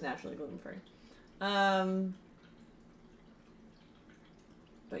 Tiramisu is naturally gluten-free.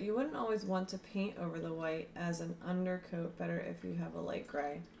 But you wouldn't always want to paint over the white as an undercoat. Better if you have a light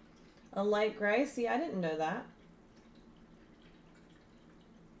gray. A light gray? See, I didn't know that.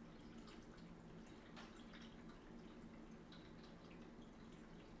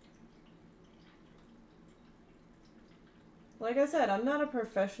 Like I said, I'm not a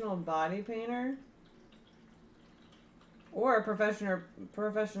professional body painter. Or a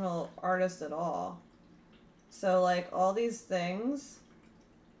professional artist at all. So, like, all these things,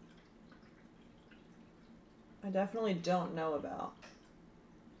 I definitely don't know about.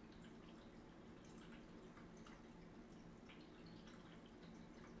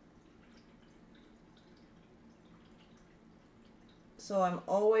 So I'm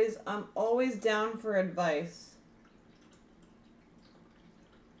always down for advice.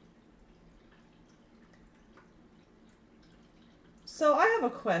 So I have a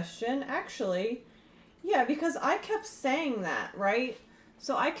question, actually. Yeah, because I kept saying that, right?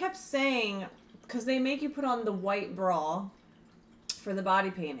 So I kept saying, because they make you put on the white bra for the body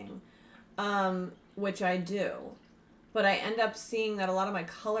painting, which I do. But I end up seeing that a lot of my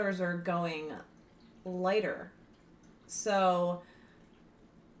colors are going lighter. So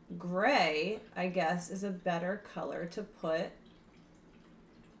gray, I guess, is a better color to put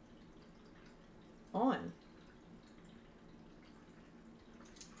on.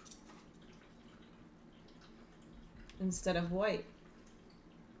 Instead of white.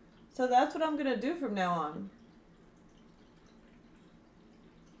 So that's what I'm going to do from now on.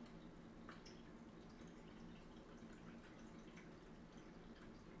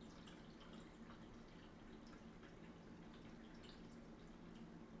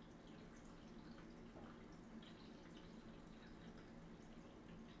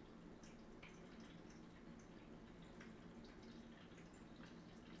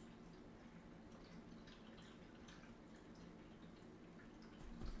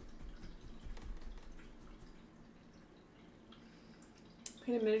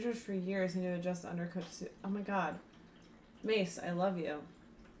 Painted miniatures for years and to adjust the undercoat suit. Oh my god. Mace, I love you.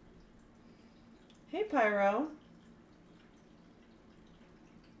 Hey, Pyro.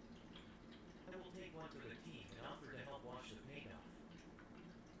 I will take one to the team and offer to help wash the paint off.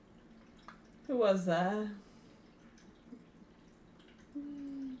 Who was that?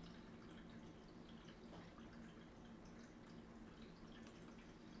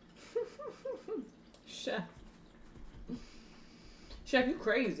 Chef. Chef, you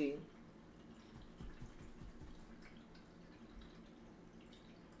crazy.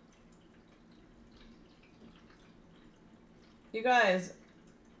 You guys,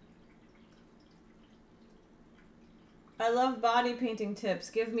 I love body painting tips.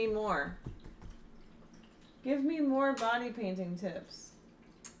 Give me more. Give me more body painting tips.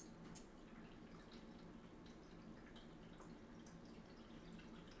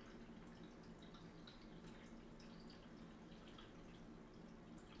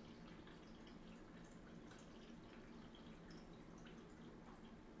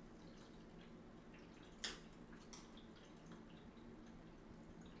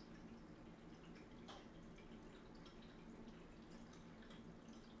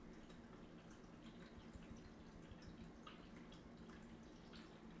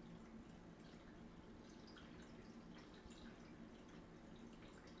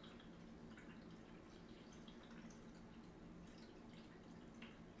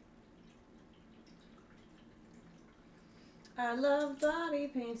 I love body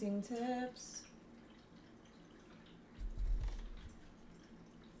painting tips.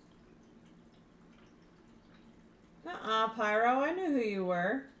 Pyro, I knew who you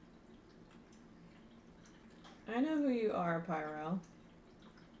were. I know who you are, Pyro.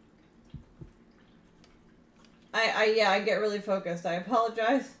 Yeah, I get really focused. I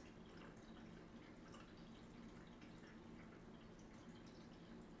apologize.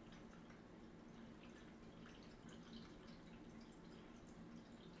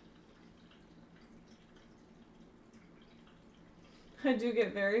 I do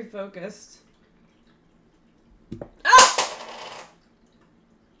get very focused. Ah!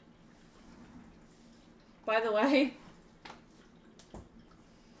 By the way,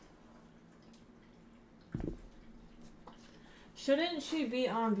 shouldn't she be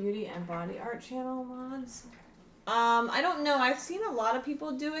on Beauty and Body Art channel, mods? I don't know. I've seen a lot of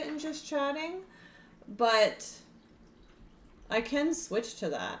people do it in just chatting, but I can switch to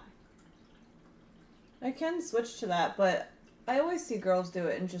that. But I always see girls do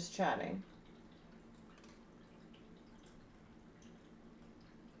it in just chatting.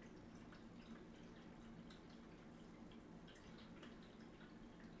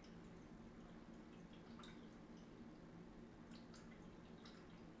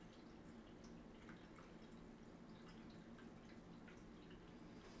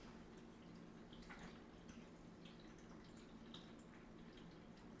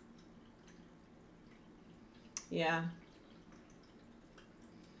 Yeah.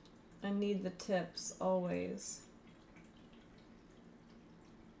 I need the tips always.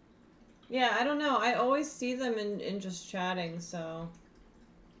 Yeah, I don't know. I always see them in just chatting, so...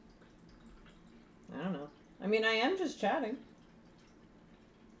 I don't know. I mean, I am just chatting.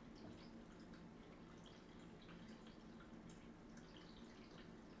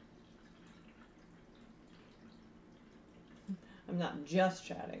 I'm not just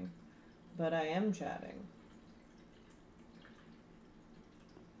chatting, but I am chatting.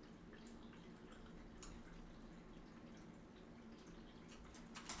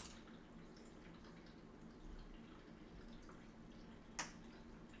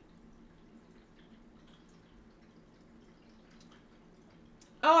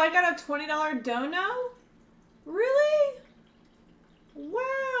 Oh, I got a $20 dono? Really?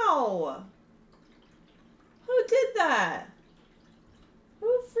 Wow! Who did that? Who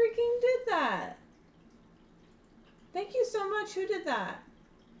freaking did that? Thank you so much. Who did that?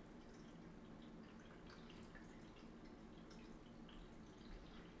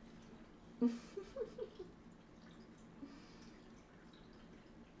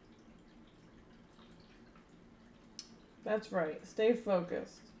 That's right. Stay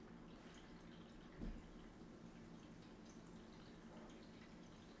focused.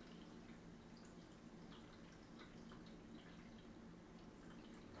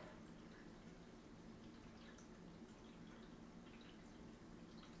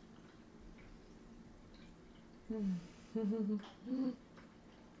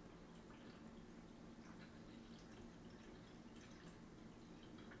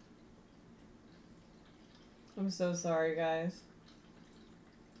 I'm so sorry, guys.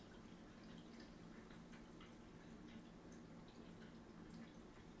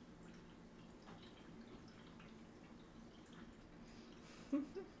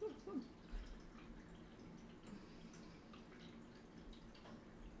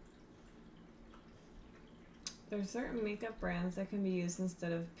 There's certain makeup brands that can be used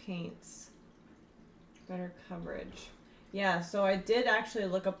instead of paints. Better coverage. Yeah, so I did actually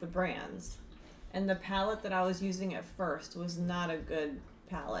look up the brands. And the palette that I was using at first was not a good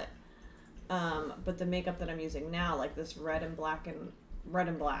palette. But the makeup that I'm using now, like this red and black,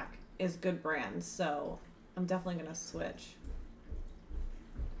 is good brands. So I'm definitely gonna switch.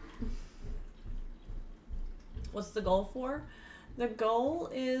 What's the goal for? The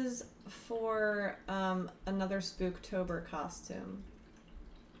goal is for another Spooktober costume.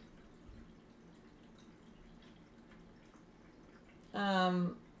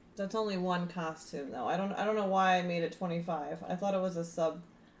 That's only one costume though. I don't know why I made it 25. I thought it was a sub.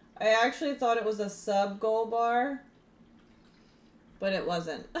 I actually thought it was a sub goal bar, but it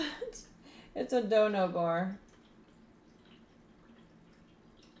wasn't. It's a dono bar.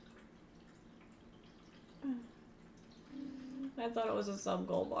 I thought it was a sub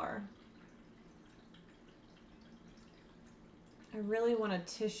goal bar. I really want a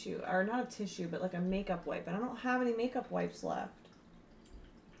tissue, or not a tissue, but like a makeup wipe, and I don't have any makeup wipes left.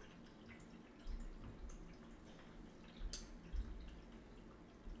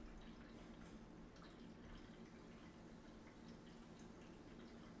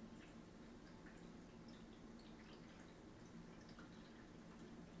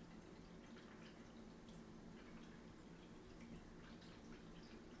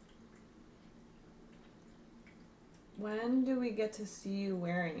 When do we get to see you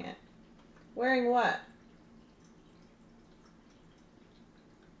wearing it? Wearing what?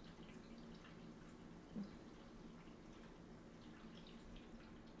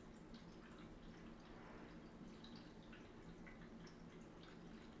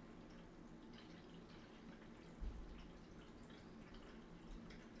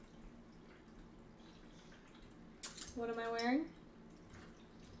 What am I wearing?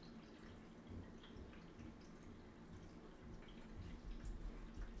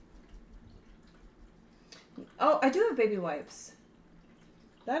 Oh, I do have baby wipes.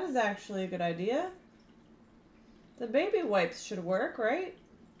 That is actually a good idea. The baby wipes should work, right?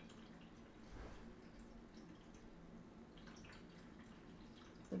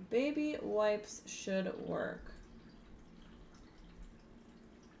 The baby wipes should work.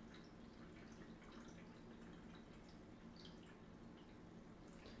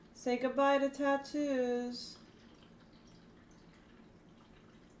 Say goodbye to tattoos.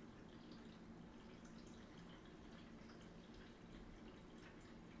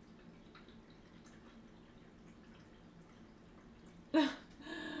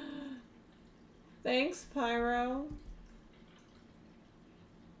 Thanks, Pyro.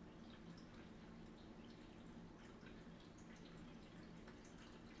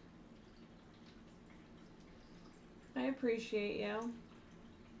 I appreciate you.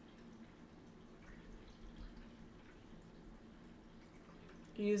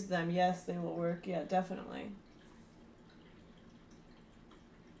 Use them. Yes, they will work. Yeah, definitely.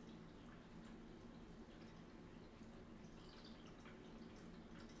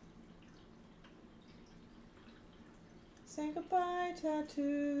 Say goodbye,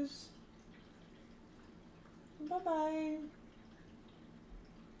 tattoos. Bye-bye.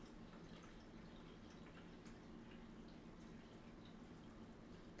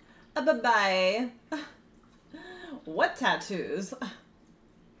 Bye-bye. What tattoos?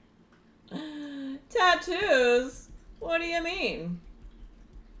 Tattoos? What do you mean?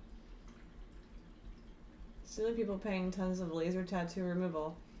 Silly people paying tons of laser tattoo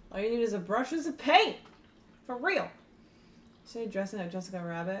removal. All you need is a brush and some paint. For real. Should I dress in a Jessica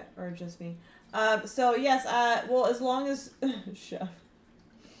Rabbit or just me? So yes, well, as long as Chef.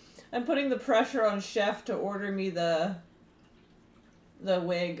 I'm putting the pressure on Chef to order me the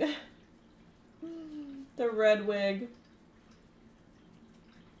wig. The red wig.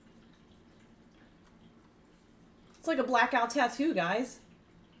 It's like a blackout tattoo, guys.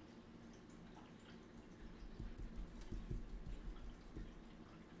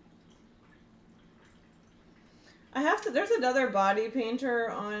 I have to, there's another body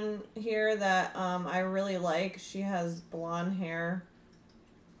painter on here that I really like. She has blonde hair.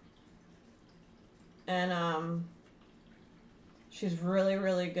 And she's really,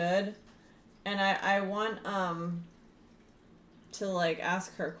 really good. And I want to like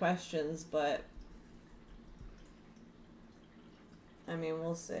ask her questions, but I mean,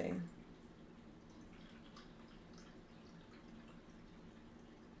 we'll see.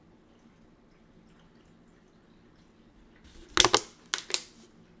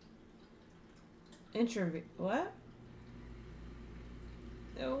 Interview. What?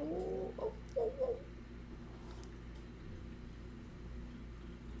 Oh, oh, oh, oh.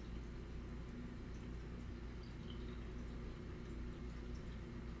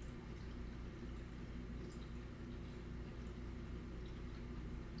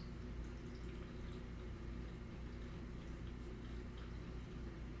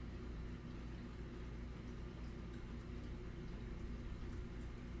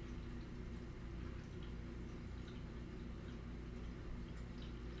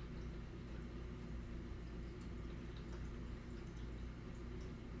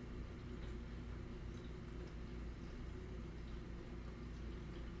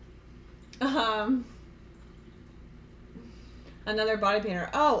 Another body painter.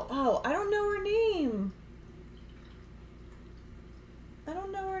 Oh, I don't know her name. I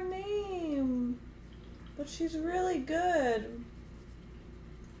don't know her name. But she's really good.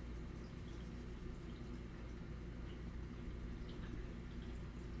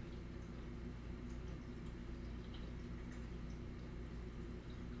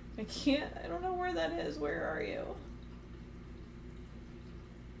 I don't know where that is. Where are you?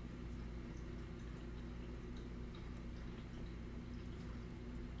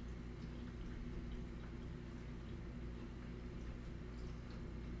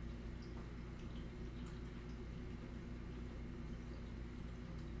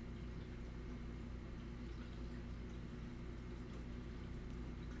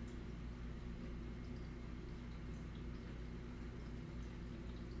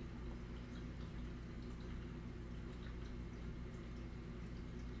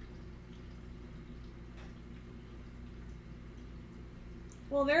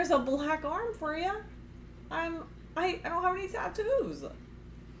 Well, there's a black arm for you. I don't have any tattoos.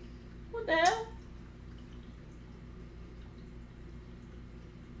 What the hell?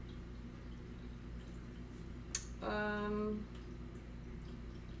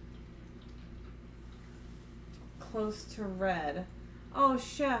 Close to red. Oh,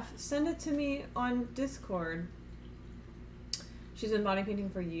 Chef, send it to me on Discord. She's been body painting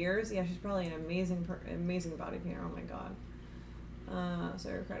for years. Yeah, she's probably an amazing body painter. Oh my god. So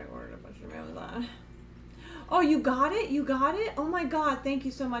your credit ordered a bunch of mail with that. Oh, you got it? You got it? Oh my god, thank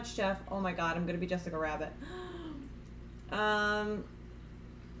you so much, Chef. Oh my god, I'm gonna be Jessica Rabbit.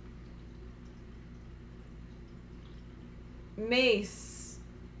 Mace.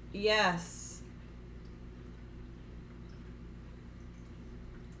 Yes.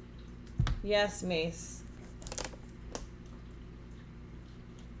 Yes, Mace.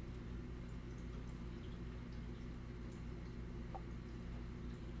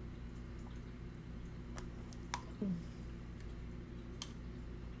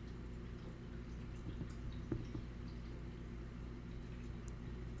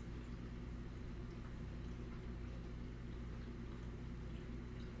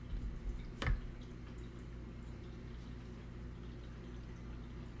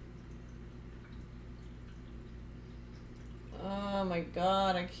 Oh my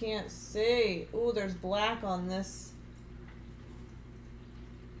god, I can't see. Ooh, there's black on this.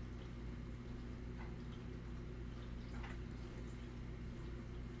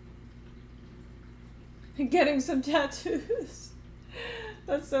 Getting some tattoos.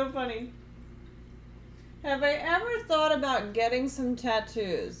 That's so funny. Have I ever thought about getting some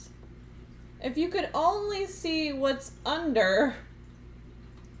tattoos? If you could only see what's under,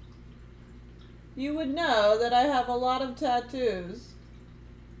 you would know that I have a lot of tattoos.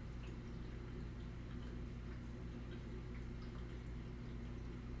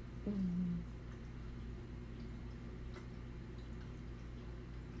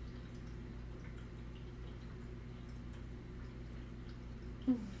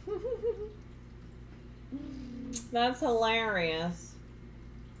 That's hilarious.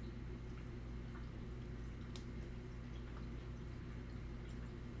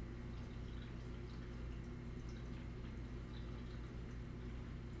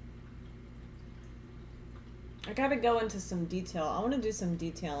 I gotta go into some detail. I want to do some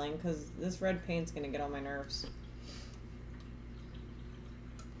detailing because this red paint's gonna get on my nerves.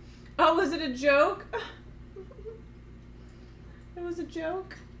 Oh, was it a joke? It was a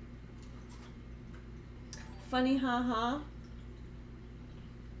joke? Funny, haha.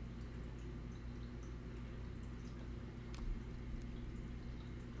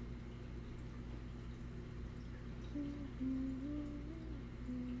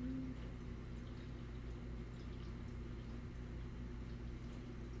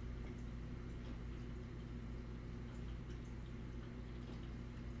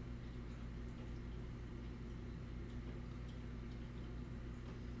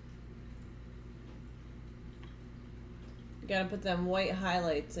 You gotta put them white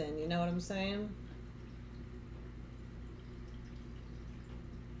highlights in, you know what I'm saying?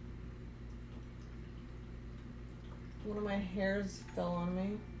 One of my hairs fell on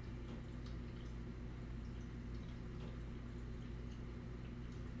me.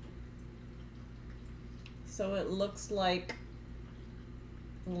 So it looks like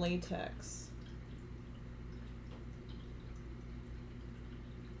latex.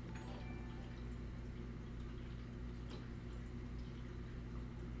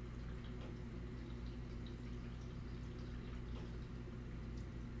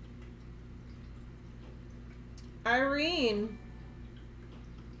 Irene,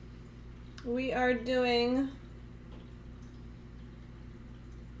 we are doing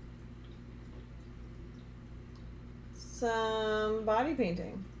some body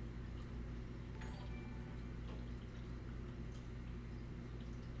painting.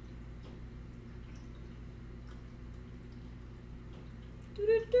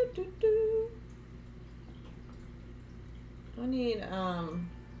 Do. I need a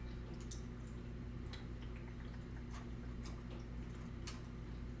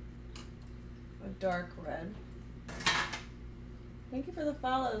dark red. Thank you for the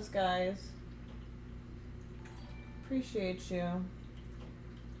follows, guys. Appreciate you.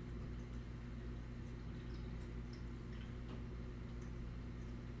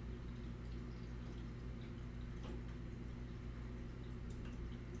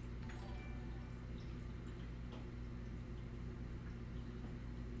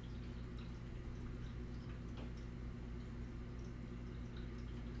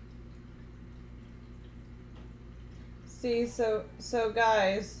 See, so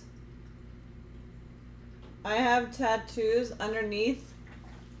guys, I have tattoos underneath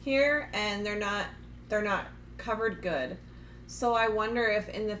here and they're not covered good. So I wonder if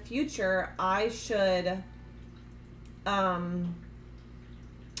in the future I should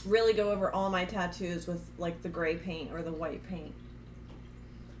really go over all my tattoos with like the gray paint or the white paint.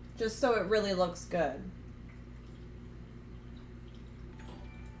 Just so it really looks good.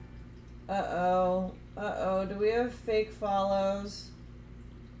 Uh-oh. Uh-oh. Do we have fake follows?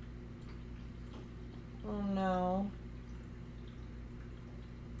 Oh no.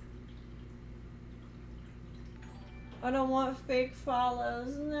 I don't want fake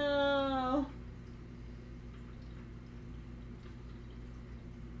follows. No.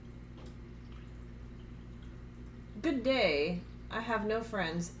 Good day. I have no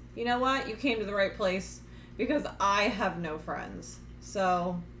friends. You know what? You came to the right place because I have no friends.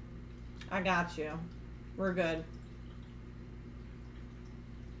 So, I got you. We're good.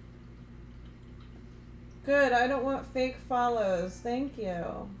 Good. I don't want fake follows. Thank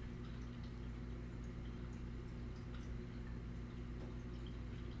you.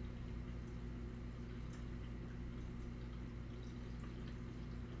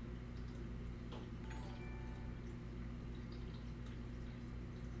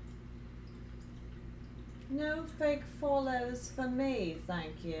 No fake follows for me,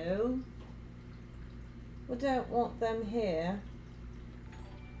 thank you. We don't want them here.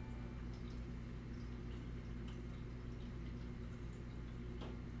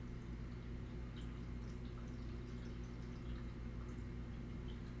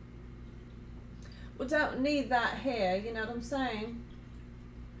 We don't need that here, you know what I'm saying?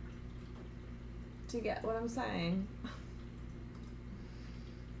 Do you get what I'm saying?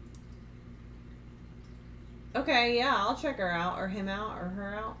 Okay, yeah, I'll check her out, or him out, or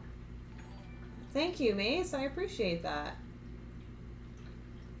her out. Thank you, Mace. I appreciate that.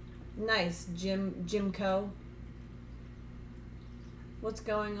 Nice, Jimco. What's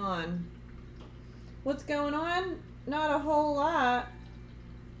going on? What's going on? Not a whole lot.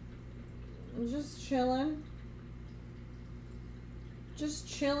 I'm just chilling. Just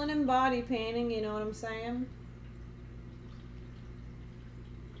chilling and body painting, you know what I'm saying?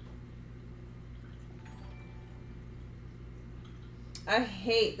 I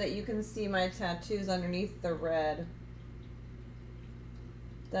hate that you can see my tattoos underneath the red.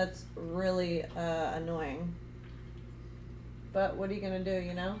 That's really annoying. But what are you gonna do,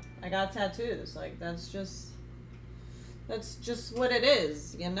 you know? I got tattoos. Like, that's just what it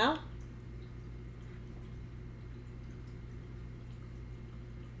is, you know?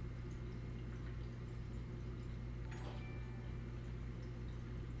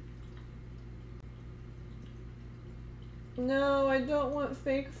 No, I don't want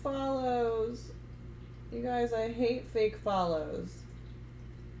fake follows. You guys, I hate fake follows.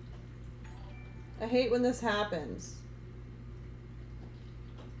 I hate when this happens.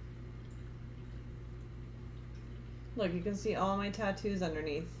 Look, you can see all my tattoos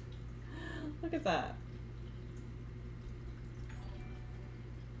underneath. Look at that.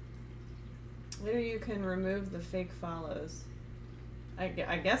 Later you can remove the fake follows. I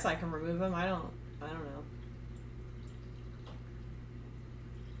guess I can remove them. I don't know.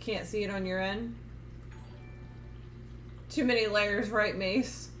 Can't see it on your end? Too many layers, right,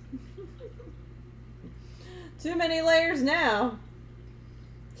 Mace? Too many layers now.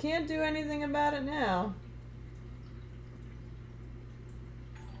 Can't do anything about it now.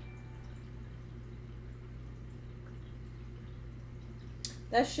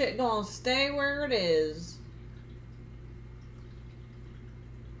 That shit gonna stay where it is.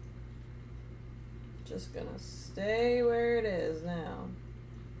 Just gonna stay where it is now.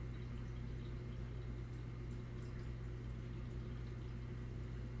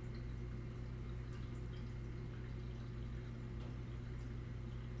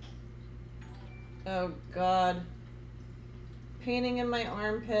 Oh God. Painting in my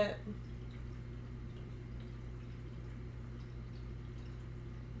armpit.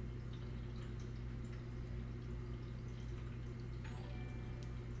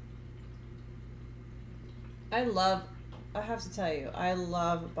 I have to tell you, I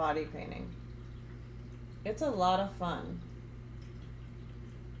love body painting. It's a lot of fun.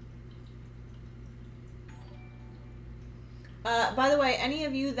 By the way, any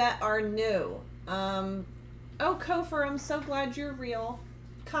of you that are new, oh, Kofer, I'm so glad you're real.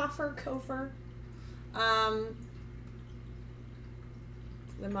 Kofer. The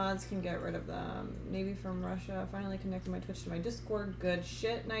mods can get rid of them. Maybe from Russia. Finally connected my Twitch to my Discord. Good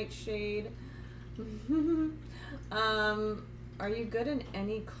shit, Nightshade. Are you good in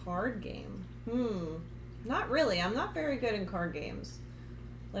any card game? Not really. I'm not very good in card games.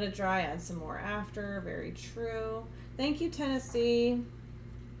 Let it dry, add some more after. Very true. Thank you, Tennessee.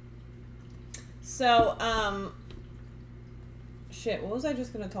 So, shit, what was I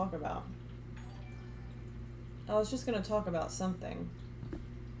just gonna talk about? I was just gonna talk about something.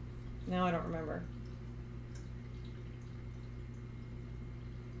 Now I don't remember.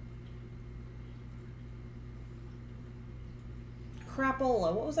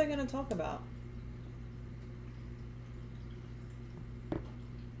 Crapola. What was I gonna talk about?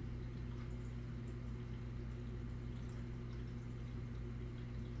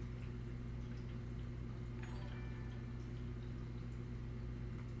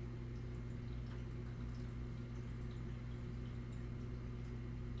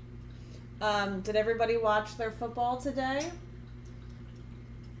 Did everybody watch their football today?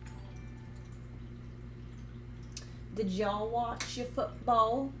 Did y'all watch your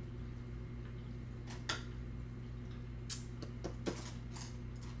football?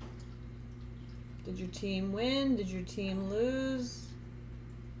 Did your team win? Did your team lose?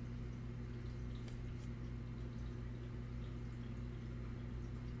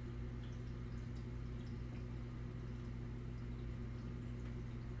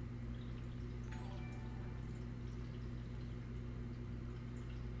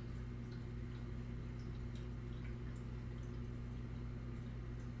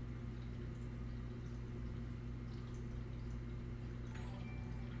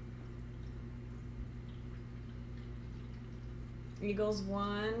 Eagles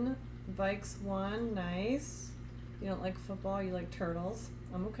won. Vikes won. Nice. You don't like football, you like turtles.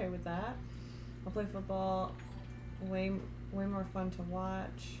 I'm okay with that. I'll play football. Way more fun to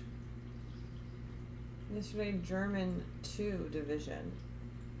watch. Yesterday, German 2 division.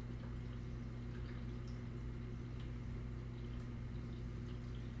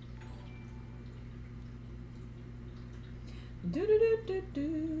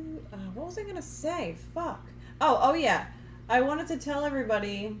 What was I gonna say? Fuck. Oh yeah. I wanted to tell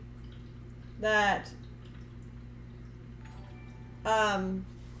everybody that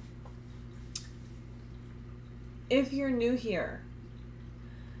if you're new here,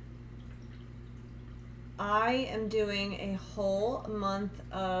 I am doing a whole month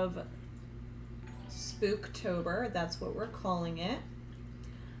of Spooktober. That's what we're calling it.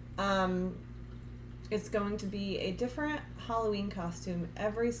 It's going to be a different Halloween costume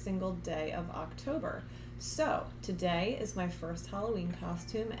every single day of October. So today is my first Halloween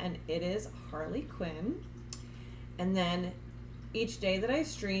costume, and it is Harley Quinn. And then each day that I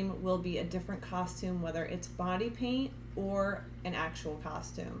stream will be a different costume, whether it's body paint or an actual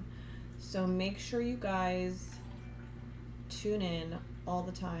costume. So make sure you guys tune in all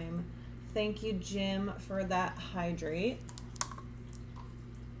the time. Thank you, Jim, for that hydrate.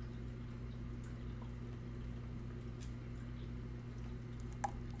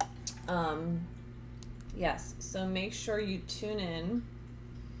 Yes, so make sure you tune in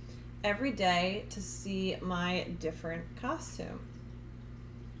every day to see my different costume.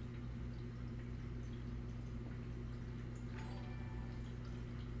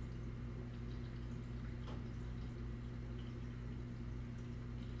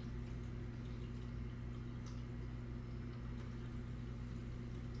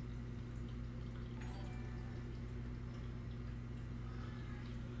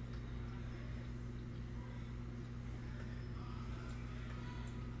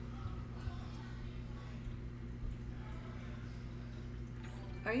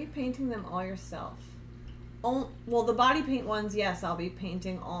 Are you painting them all yourself? Oh, well, the body paint ones, yes, I'll be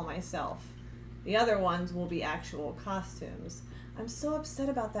painting all myself. The other ones will be actual costumes. I'm so upset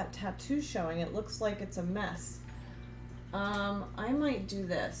about that tattoo showing. It looks like it's a mess. I might do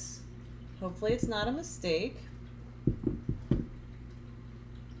this. Hopefully it's not a mistake.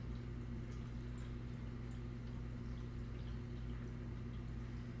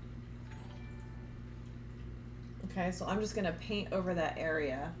 Okay, so I'm just gonna paint over that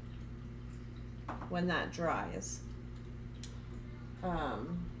area when that dries.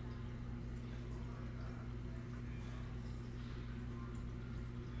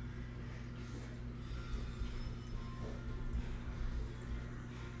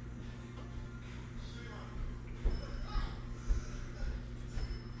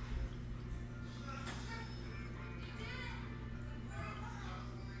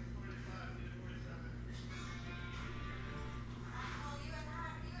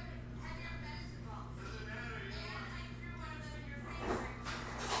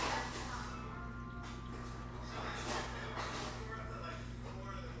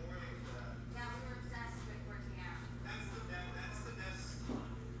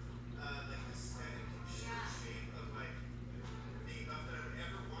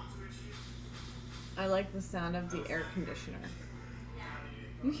 I like the sound of the air conditioner.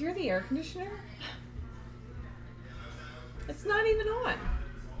 You hear the air conditioner? It's not even on.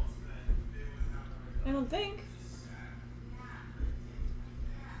 I don't think.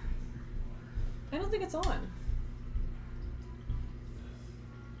 I don't think it's on.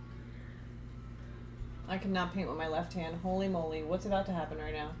 I cannot paint with my left hand. Holy moly, what's about to happen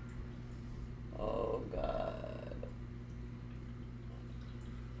right now? Oh god.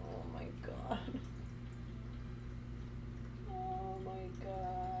 Oh my god. Oh my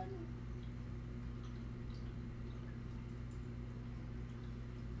god.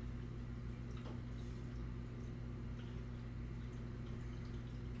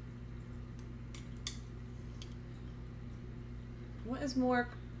 What is more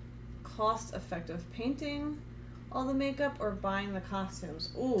cost-effective, painting all the makeup or buying the costumes?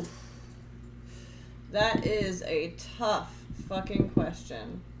 Oof. That is a tough fucking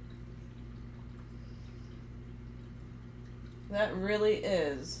question. That really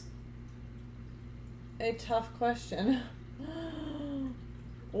is a tough question.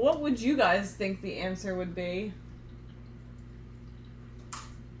 What would you guys think the answer would be?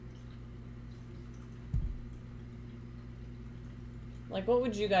 Like, what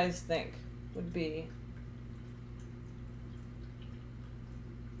would you guys think would be?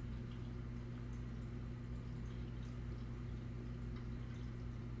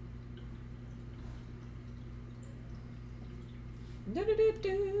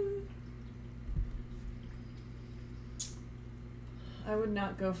 Do-do-do-do. I would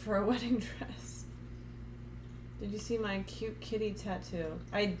not go for a wedding dress. Did you see my cute kitty tattoo?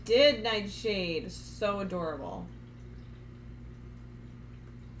 I did, Nightshade. So adorable.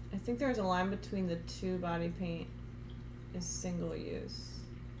 I think there's a line between the two. Body paint is single use.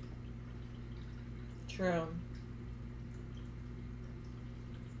 True.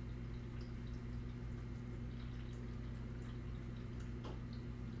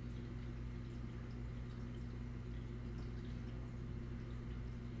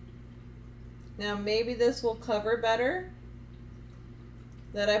 Now maybe this will cover better.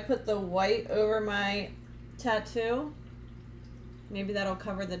 That I put the white over my tattoo. Maybe that'll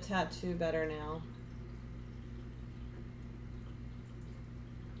cover the tattoo better now.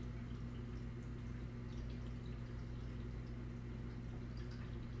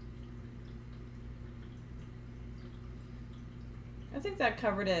 I think that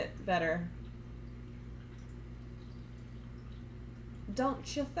covered it better.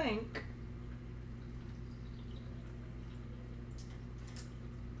 Don't you think?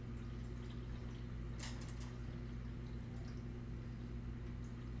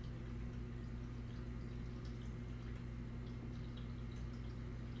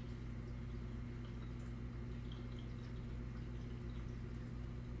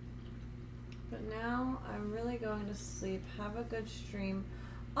 But now I'm really going to sleep. Have a good stream.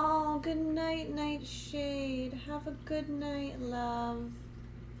 Oh, good night, Nightshade. Have a good night, love.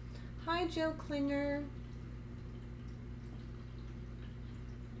 Hi, Joe Klinger.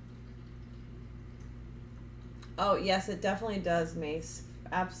 Oh, yes, it definitely does, Mace.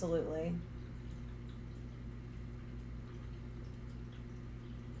 Absolutely.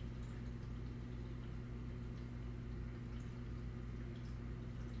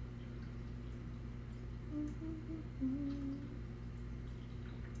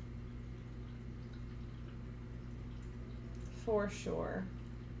 For sure.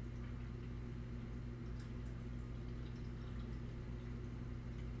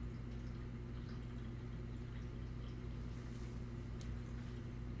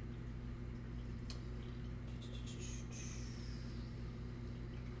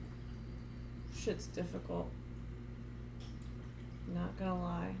 Shit's difficult. Not gonna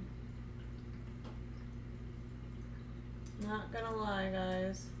lie. Not gonna lie,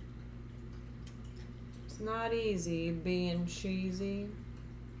 guys. It's not easy being cheesy.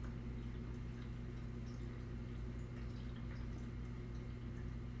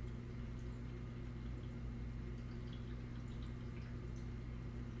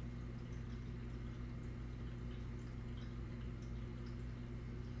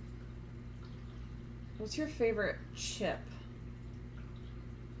 What's your favorite chip?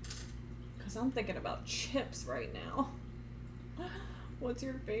 Because I'm thinking about chips right now. What's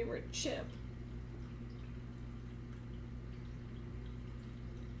your favorite chip?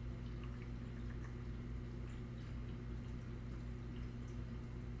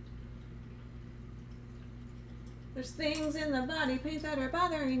 There's things in the body paint that are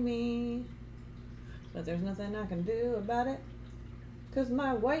bothering me, but there's nothing I can do about it, 'cause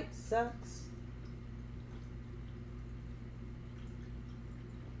my white sucks.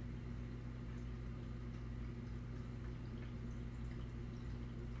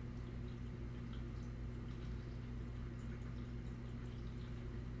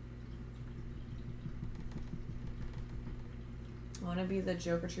 I want to be the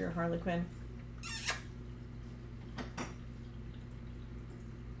Joker to your Harley Quinn.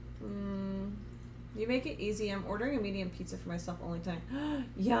 You make it easy. I'm ordering a medium pizza for myself only tonight.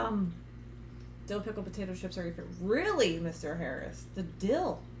 Yum! Dill pickle potato chips are your favorite. Really, Mr. Harris? The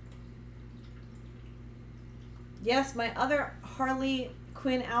dill. Yes, my other Harley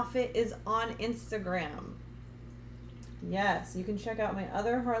Quinn outfit is on Instagram. Yes, you can check out my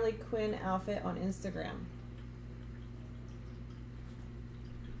other Harley Quinn outfit on Instagram.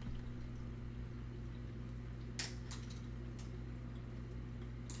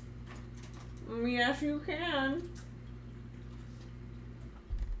 Yes, you can.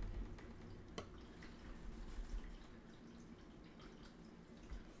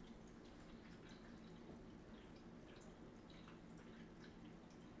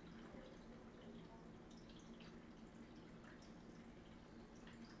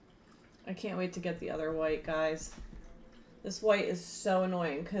 I can't wait to get the other white, guys. This white is so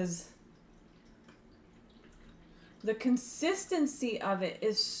annoying because the consistency of it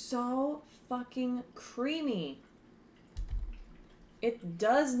is so fucking creamy. It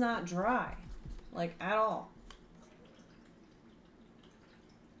does not dry, like, at all.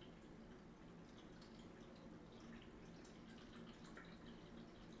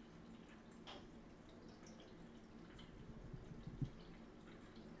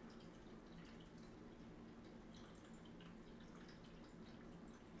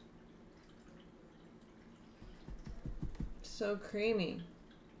 So creamy.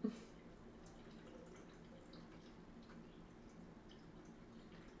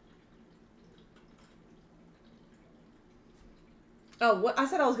 Oh, what? I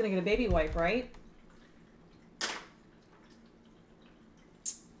said I was gonna get a baby wipe, right?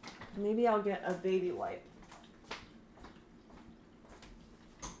 Maybe I'll get a baby wipe.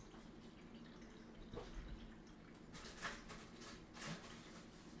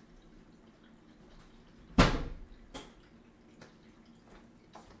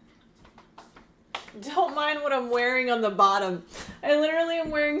 Don't mind what I'm wearing on the bottom. I literally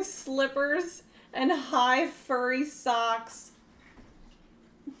am wearing slippers and high furry socks.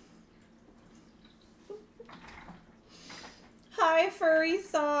 High furry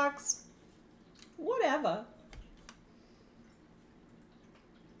socks. Whatever.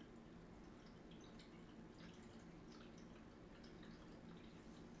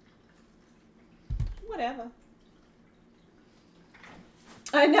 Whatever.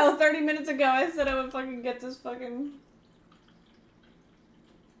 I know, 30 minutes ago I said I would fucking get this fucking...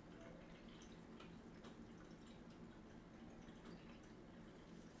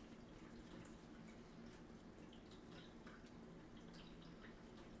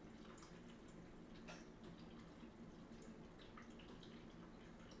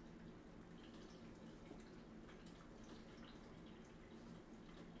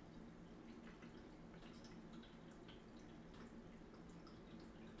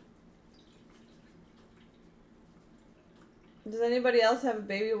 Does anybody else have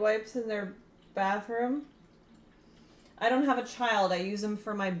baby wipes in their bathroom? I don't have a child. I use them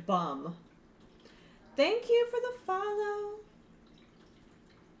for my bum. Thank you for the follow.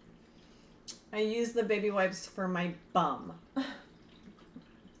 I use the baby wipes for my bum.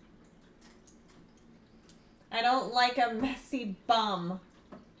 I don't like a messy bum.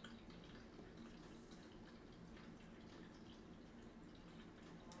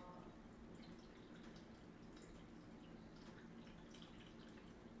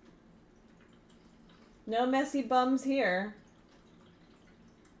 No messy bums here.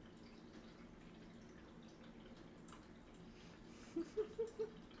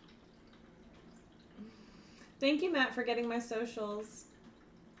 Thank you, Matt, for getting my socials.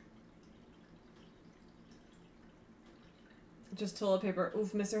 Just toilet paper.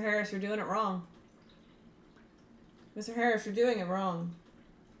 Oof, Mr. Harris, you're doing it wrong. Mr. Harris, you're doing it wrong.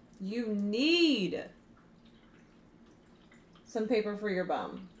 You need some paper for your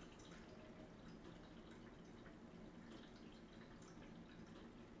bum.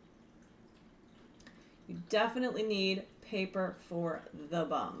 You definitely need paper for the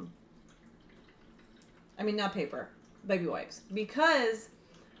bum. I mean, not paper, baby wipes. Because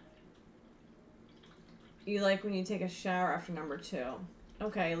you like when you take a shower after number 2.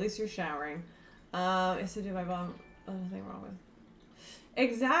 Okay, at least you're showering. Is to do my bum. Oh, nothing wrong with.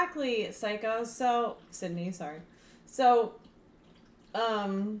 Exactly, Psycho. So, Sydney, sorry. So, let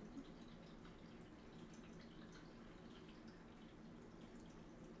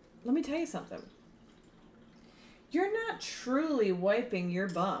me tell you something. You're not truly wiping your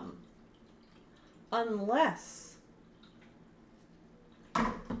bum unless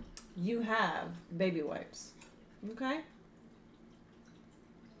you have baby wipes. Okay?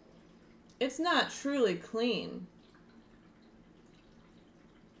 It's not truly clean.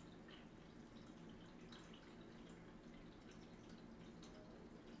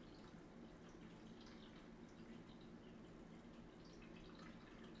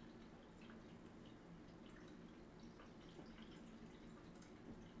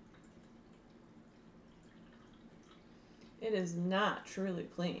 It is not truly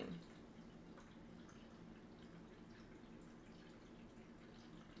clean.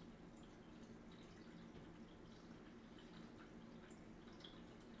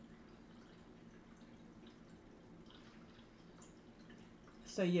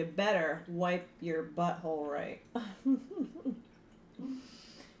 So you better wipe your butthole right.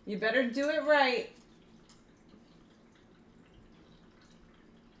 You better do it right.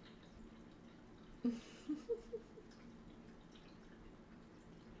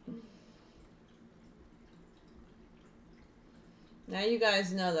 Now you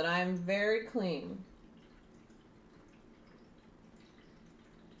guys know that I'm very clean.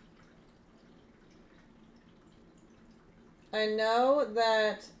 I know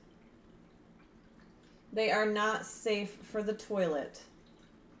that they are not safe for the toilet,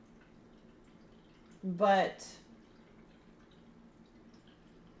 but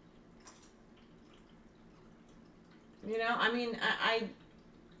you know, I mean,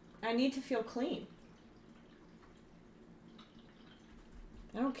 I need to feel clean.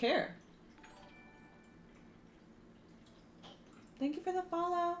 I don't care. Thank you for the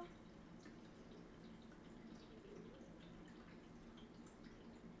follow.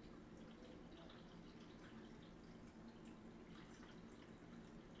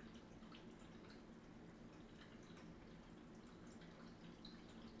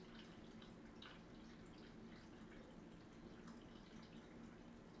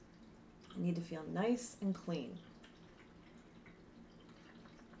 I need to feel nice and clean.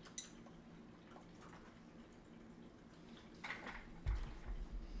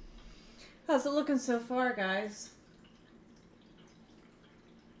 How's it looking so far, guys?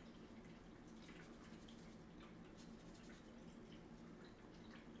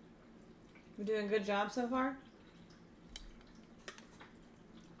 We're doing a good job so far?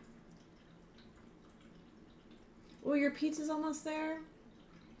 Oh, your pizza's almost there?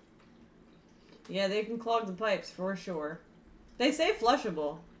 Yeah, they can clog the pipes for sure. They say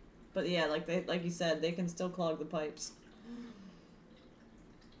flushable, but yeah, like you said, they can still clog the pipes.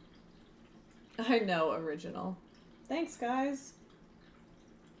 I know, original. Thanks, guys.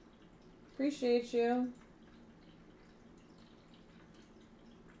 Appreciate you.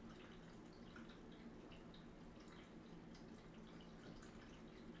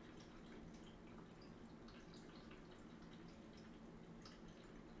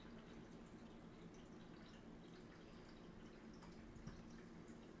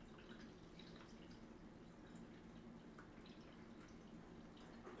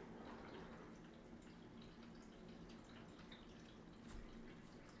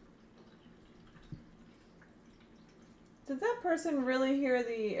 Did that person really hear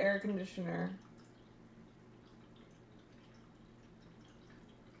the air conditioner?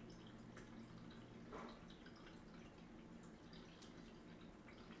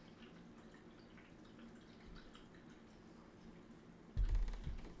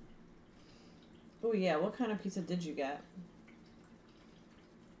 Oh yeah, what kind of pizza did you get?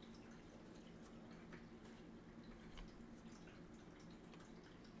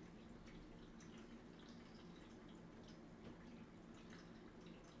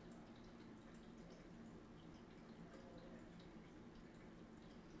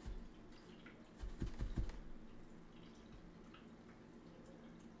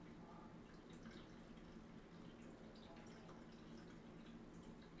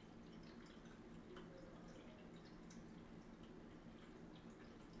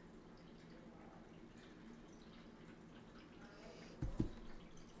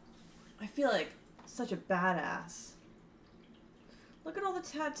 I feel like such a badass. Look at all the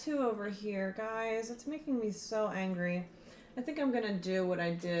tattoo over here, guys. It's making me so angry. I think I'm gonna do what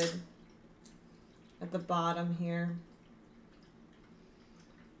I did at the bottom here.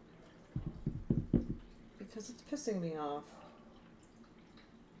 Because it's pissing me off.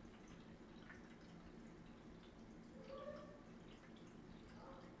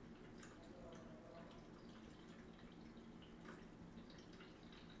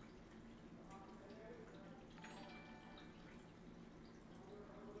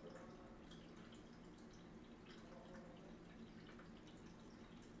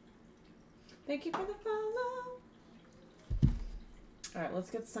 Thank you for the follow. All right, let's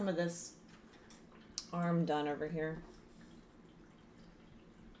get some of this arm done over here.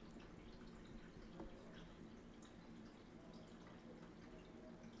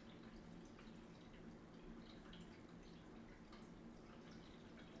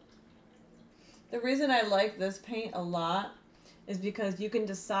 The reason I like this paint a lot is because you can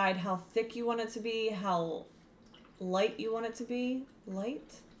decide how thick you want it to be, how light you want it to be.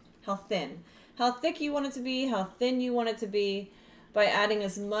 Light? How thin. How thick you want it to be, how thin you want it to be, by adding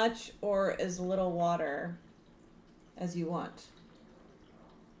as much or as little water as you want.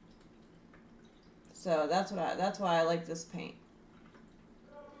 So that's why I like this paint.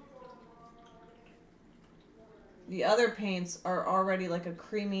 The other paints are already like a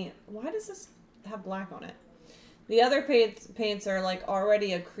creamy. Why does this have black on it? The other paints are like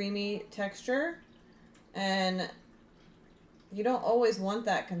already a creamy texture, and you don't always want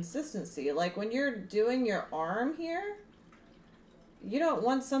that consistency. Like when you're doing your arm here, you don't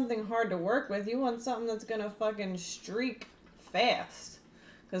want something hard to work with. You want something that's gonna fucking streak fast,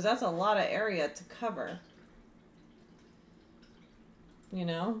 because that's a lot of area to cover. You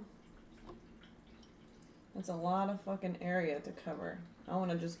know? That's a lot of fucking area to cover. I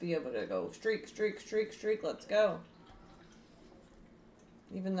want to just be able to go streak, streak, streak, streak, let's go.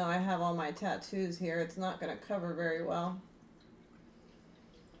 Even though I have all my tattoos here, it's not going to cover very well.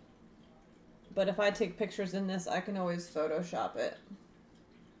 But if I take pictures in this, I can always Photoshop it.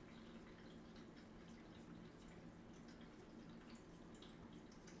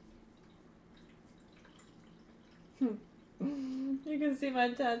 You can see my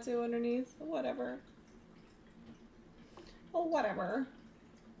tattoo underneath. Whatever. Oh, whatever.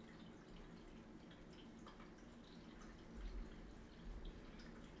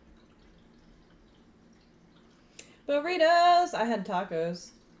 Burritos! I had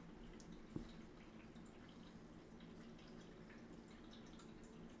tacos.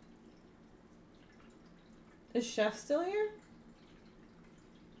 Is Chef still here?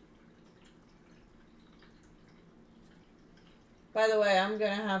 By the way, I'm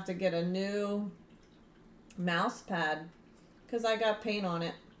gonna have to get a new mouse pad because I got paint on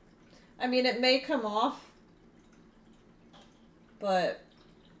it. I mean, it may come off, but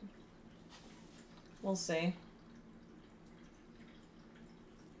we'll see.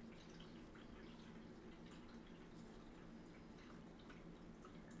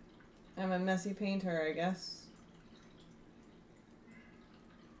 I'm a messy painter, I guess.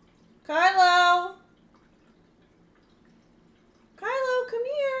 Kylo! Kylo, come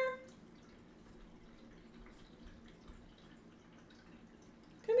here!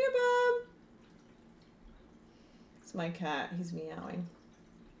 Come here, bub! It's my cat. He's meowing.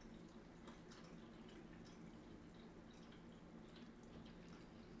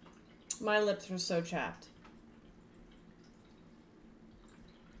 My lips are so chapped.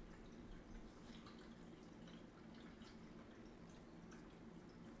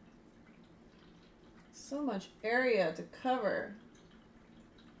 So much area to cover.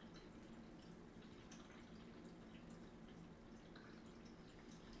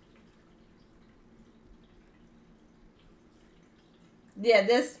 Yeah,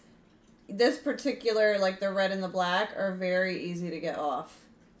 this particular, like the red and the black, are very easy to get off.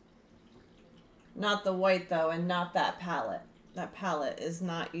 Not the white though, and not that palette. That palette is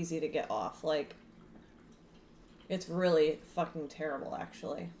not easy to get off. Like, it's really fucking terrible,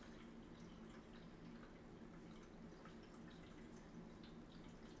 actually.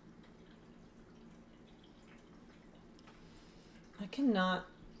 I cannot...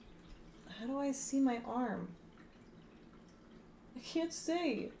 How do I see my arm? I can't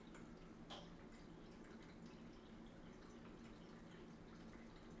see.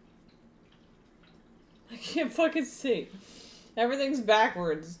 I can't fucking see. Everything's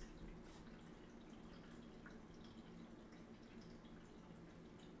backwards.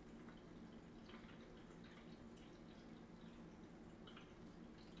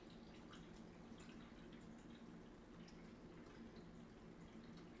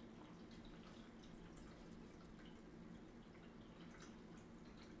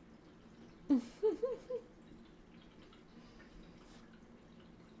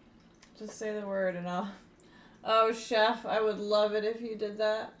 Just say the word and I'll... Oh, Chef, I would love it if you did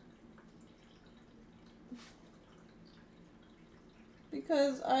that.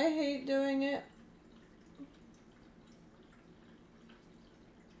 Because I hate doing it.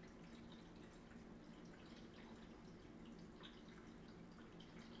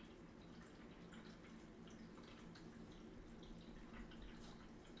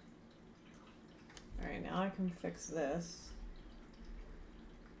 Alright, now I can fix this.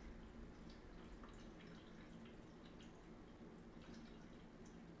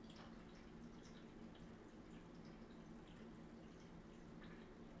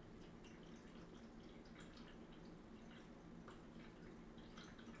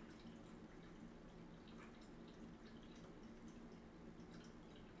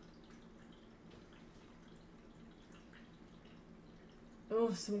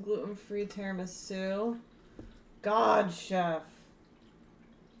 Oh, some gluten-free tiramisu. God, Chef.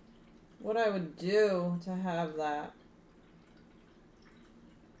 What I would do to have that.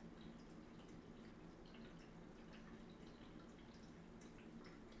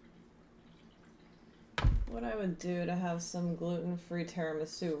 What I would do to have some gluten-free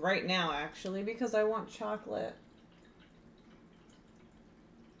tiramisu right now, actually, because I want chocolate.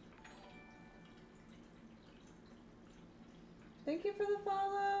 Thank you for the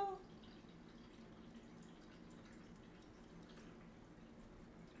follow.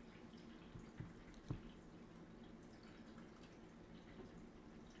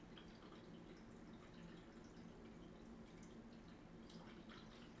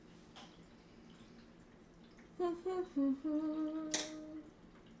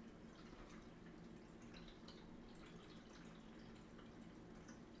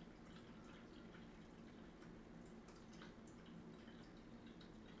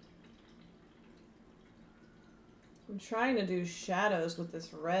 I'm trying to do shadows with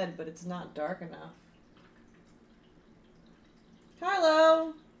this red, but it's not dark enough.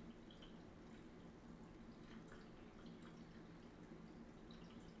 Hello!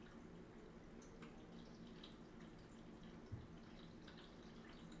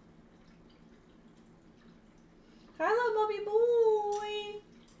 Hello, Bobby boy.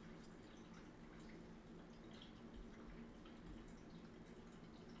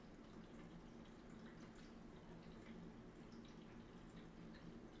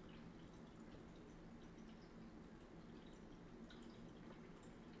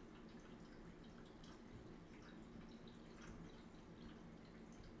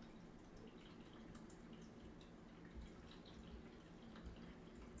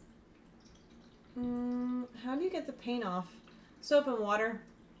 How do you get the paint off? Soap and water.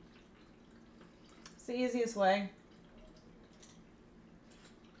 It's the easiest way.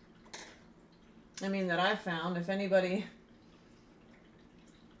 I mean, that I've found. If anybody...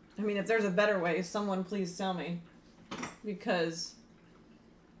 I mean, if there's a better way, someone please tell me. Because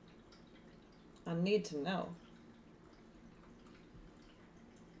I need to know.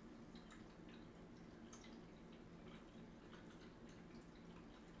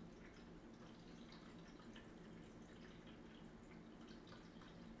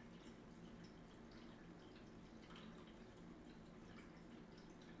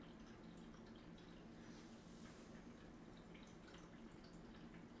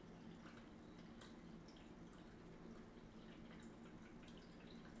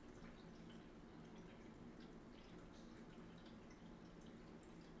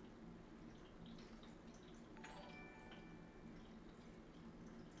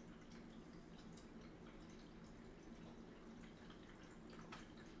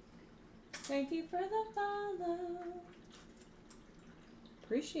 Thank you for the follow.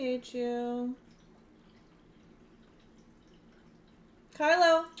 Appreciate you.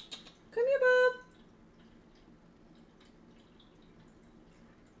 Kylo, come here, bub.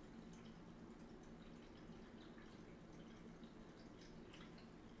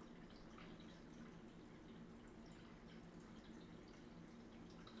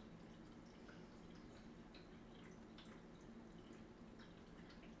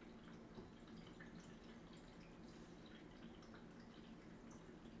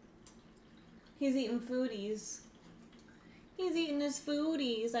 He's eating foodies. He's eating his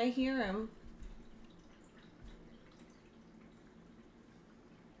foodies. I hear him.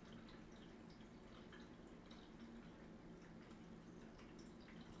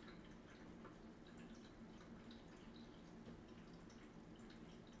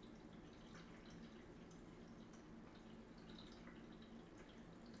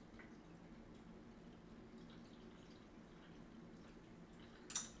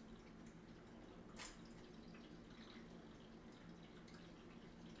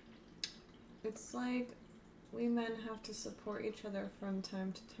 It's like we men have to support each other from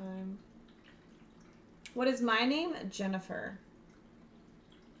time to time. What is my name? Jennifer.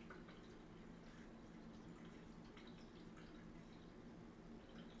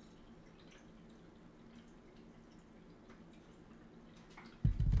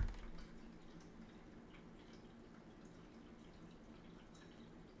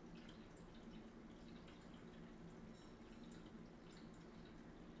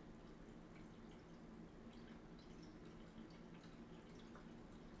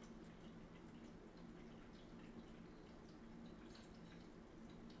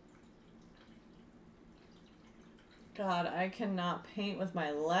 God, I cannot paint with my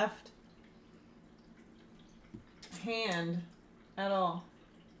left hand at all.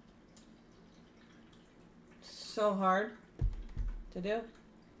 So hard to do.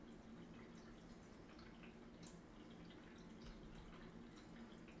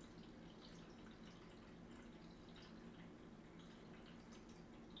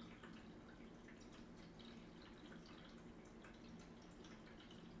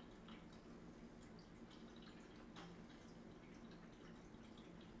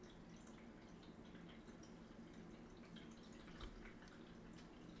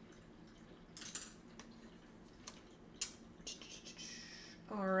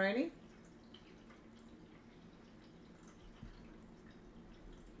 Alrighty.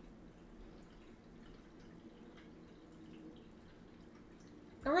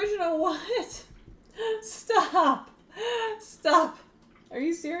 Original what? Stop. Stop. Are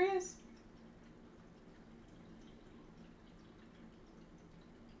you serious?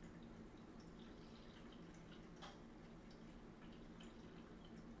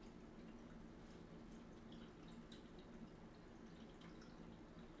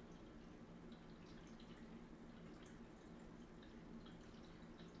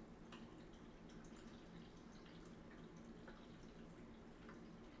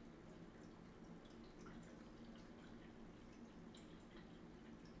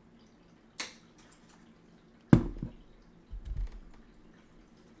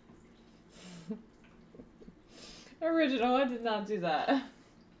 Original, I did not do that.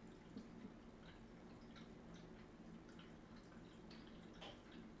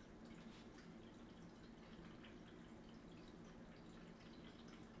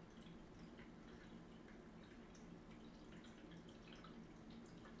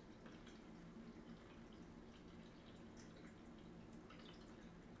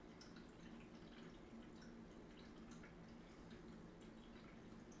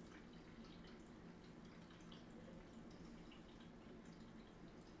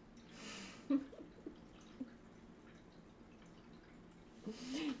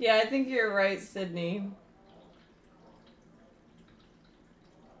 Yeah, I think you're right, Sydney.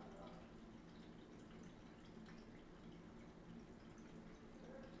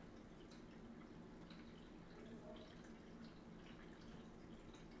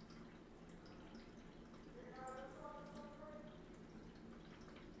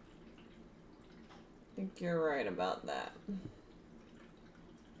 I think you're right about that.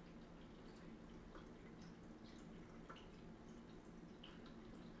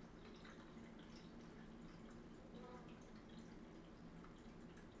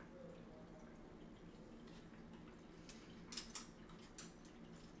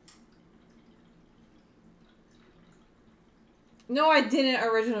 No, I didn't,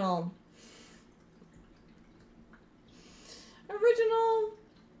 original. Original.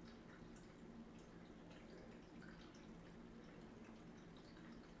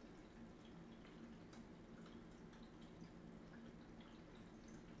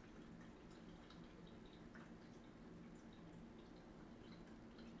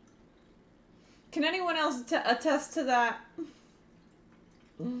 Can anyone else attest to that?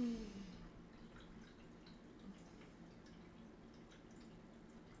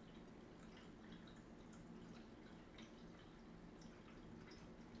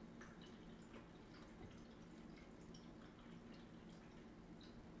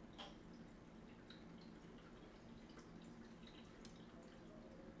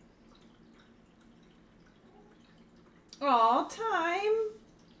 Aw, Time.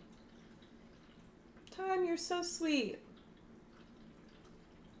 Time, you're so sweet.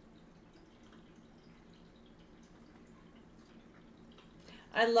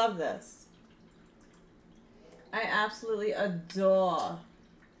 I love this. I absolutely adore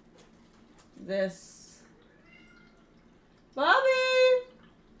this. Bobby!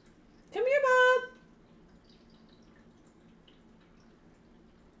 Come here, Bob.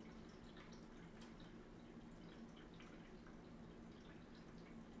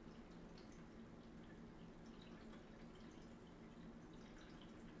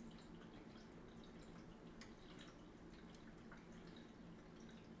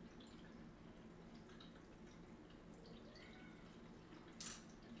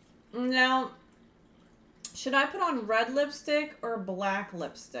 Now, should I put on red lipstick or black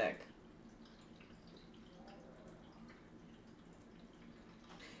lipstick?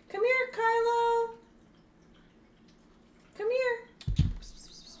 Come here, Kylo. Come here.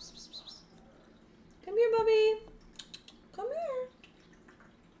 Come here, Bubby. Come here.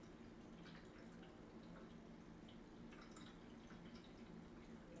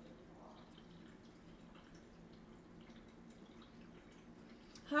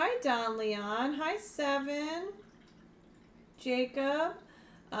 Hi, Don Leon. Hi, Seven. Jacob.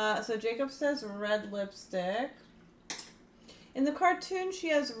 So Jacob says red lipstick. In the cartoon, she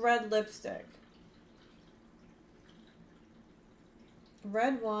has red lipstick.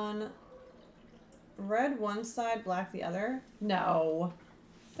 Red one side, black the other. No,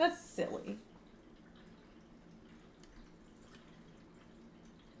 that's silly.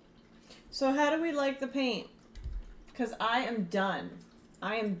 So how do we like the paint? Because I am done.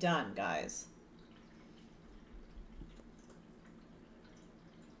 I am done, guys.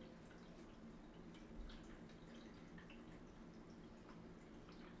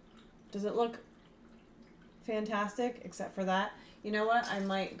 Does it look fantastic except for that? You know what? I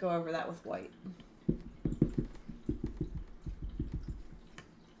might go over that with white.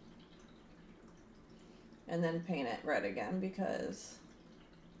 And then paint it red again because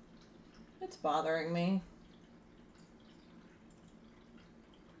it's bothering me.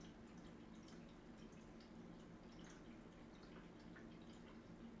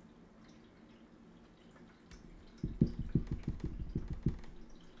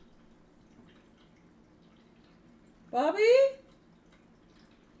 Bobby?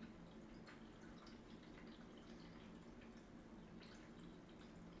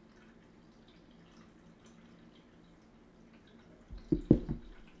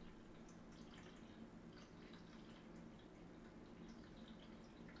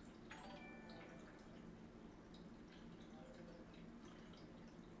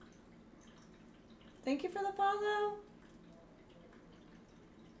 Thank you for the follow.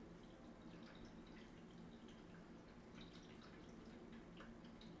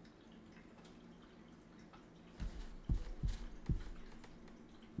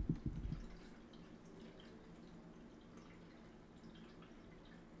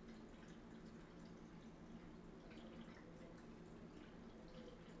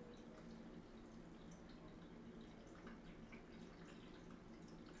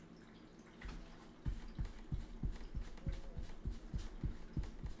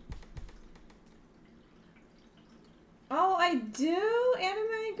 Oh, I do?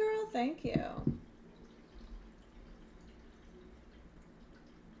 Anime girl? Thank you.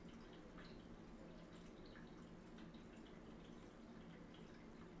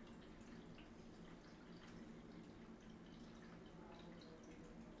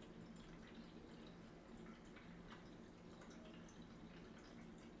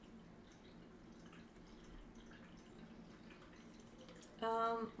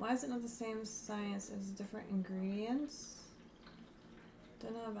 Why is it not the same science as different ingredients?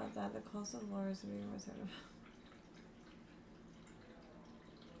 Don't know about that. The cost of lore is being more certain.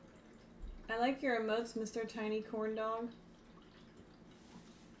 I like your emotes, Mr. Tiny Corn Dog.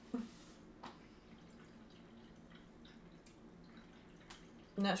 I'm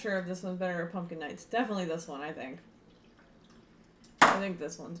not sure if this one's better or Pumpkin Nights. Definitely this one, I think. I think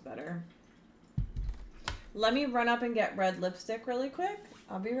this one's better. Let me run up and get red lipstick really quick.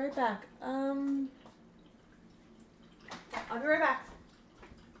 I'll be right back. I'll be right back.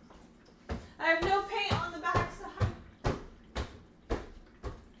 I have no paint on the back side.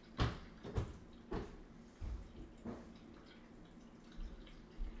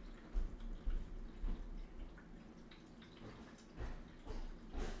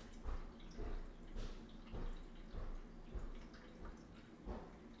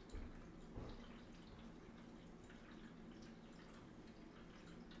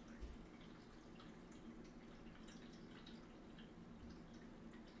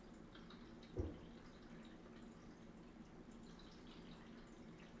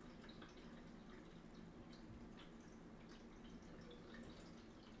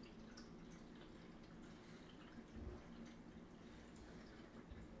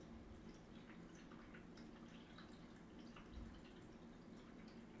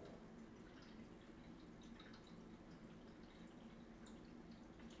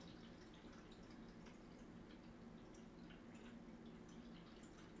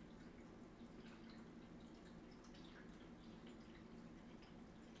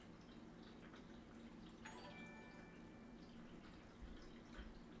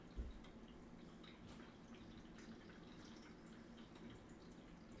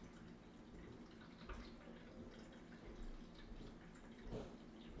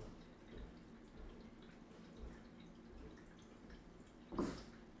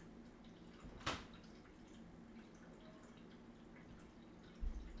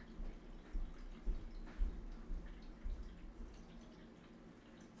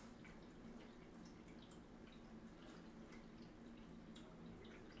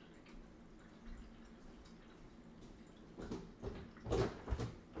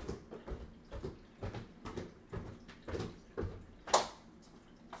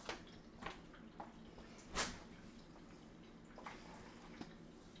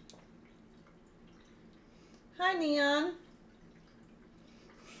 Hi, Neon.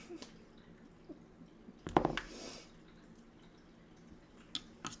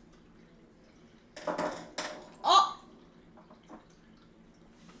 Oh!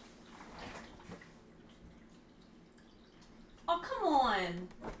 Oh, come on.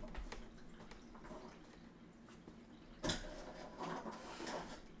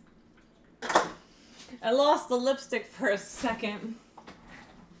 I lost the lipstick for a second.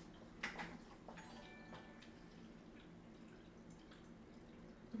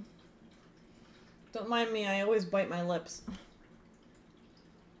 Don't mind me, I always bite my lips.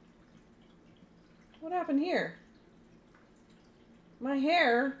 What happened here? My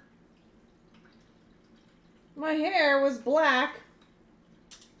hair was black.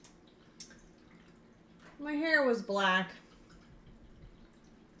 My hair was black.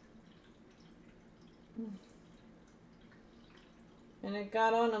 And it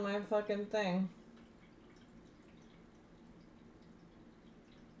got onto my fucking thing.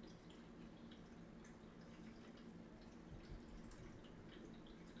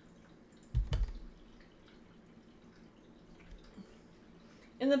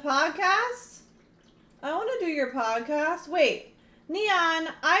 In the podcast? I want to do your podcast. Wait, Neon,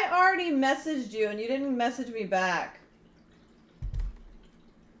 I already messaged you and you didn't message me back.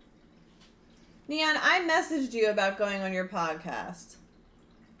 Neon, I messaged you about going on your podcast.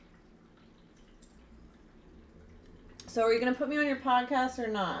 So are you going to put me on your podcast or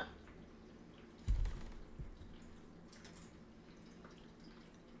not?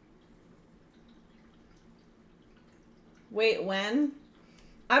 Wait, when?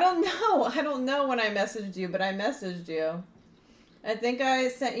 I don't know. I don't know when I messaged you, but I messaged you. I think I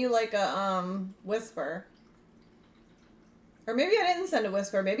sent you like a whisper. Or maybe I didn't send a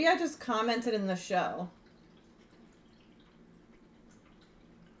whisper. Maybe I just commented in the show.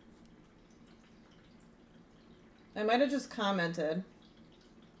 I might have just commented.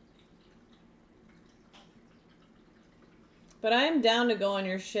 But I am down to go on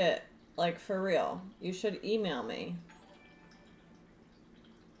your shit. Like, for real. You should email me.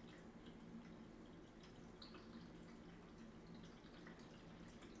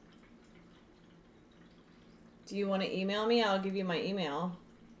 Do you want to email me? I'll give you my email.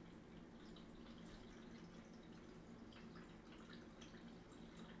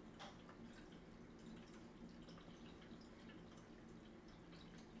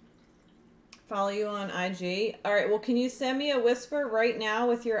 Follow you on IG. All right, well, can you send me a whisper right now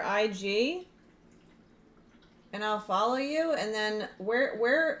with your IG? And I'll follow you. And then where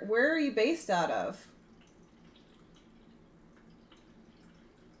are you based out of?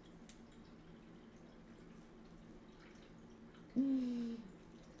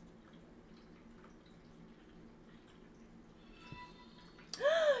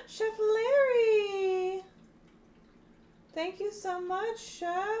 Chef Larry! Thank you so much,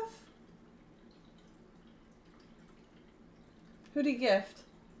 Chef. Who'd he gift?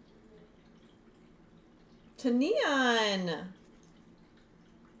 To Neon.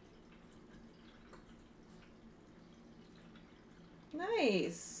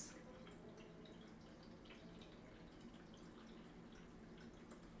 Nice.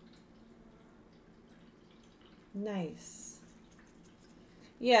 Nice.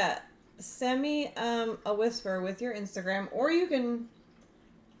 Yeah, send me a whisper with your Instagram, or you can...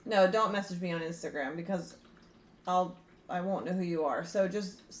 No, don't message me on Instagram because I won't know who you are. So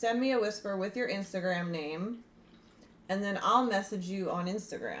just send me a whisper with your Instagram name, and then I'll message you on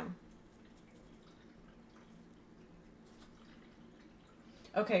Instagram.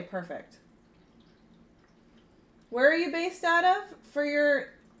 Okay, perfect. Where are you based out of for your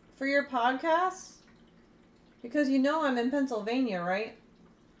podcast? Because you know I'm in Pennsylvania, right?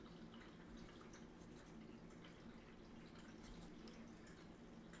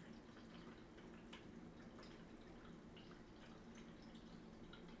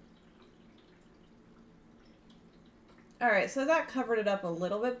 All right, so that covered it up a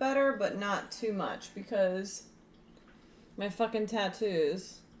little bit better, but not too much because my fucking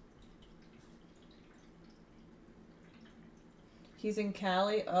tattoos. He's in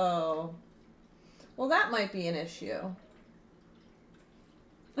Cali? Oh. Well, that might be an issue.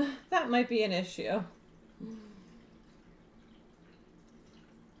 That might be an issue.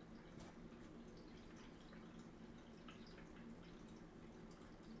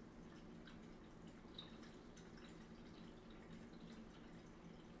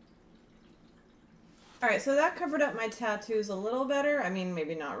 Alright, so that covered up my tattoos a little better. I mean,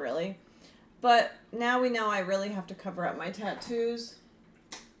 maybe not really. But now we know I really have to cover up my tattoos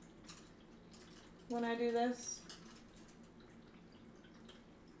when I do this.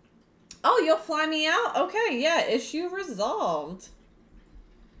 Oh, you'll fly me out? Okay, yeah, issue resolved.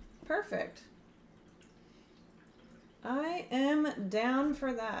 Perfect. I am down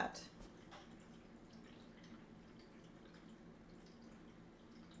for that.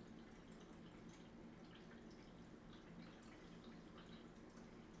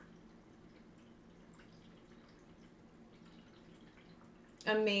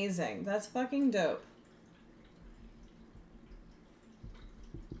 Amazing. That's fucking dope.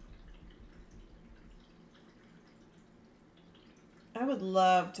 I would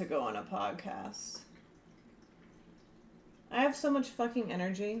love to go on a podcast. I have so much fucking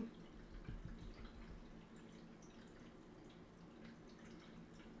energy.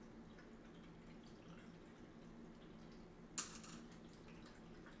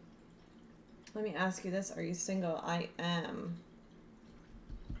 Let me ask you this. Are you single? I am.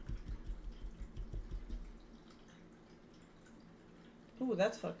 Ooh,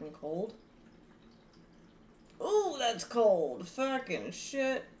 that's fucking cold. Ooh, that's cold. Fucking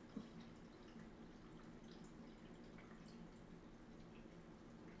shit.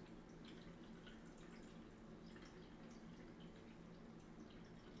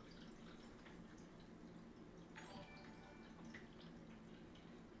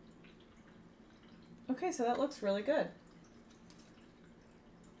 Okay, so that looks really good.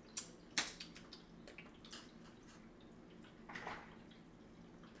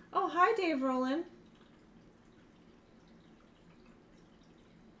 Oh, hi, Dave Roland.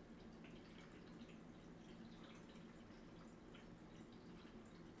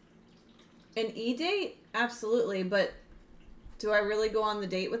 An e-date? Absolutely, but do I really go on the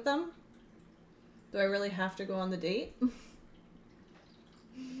date with them? Do I really have to go on the date?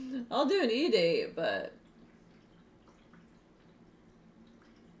 I'll do an e-date, but...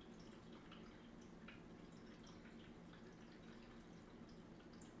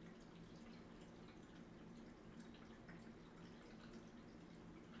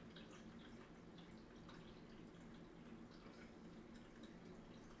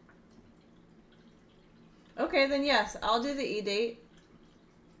 Okay, then yes, I'll do the e-date.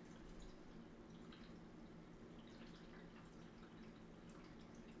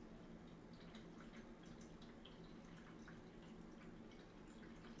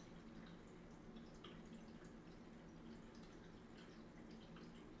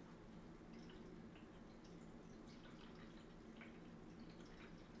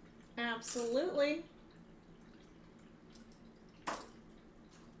 Absolutely.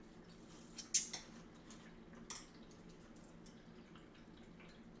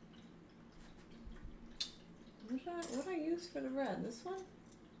 What did I use for the red? This one?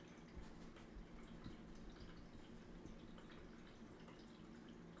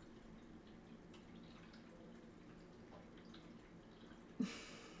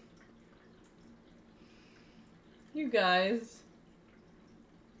 You guys.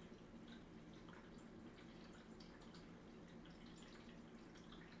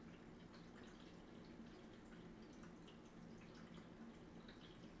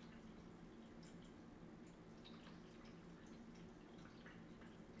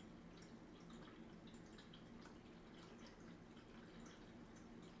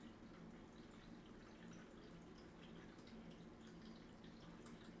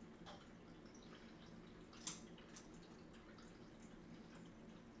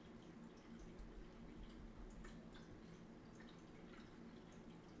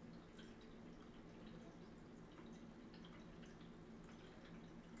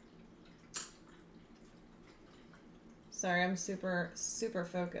 Sorry, I'm super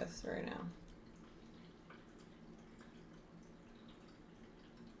focused right now.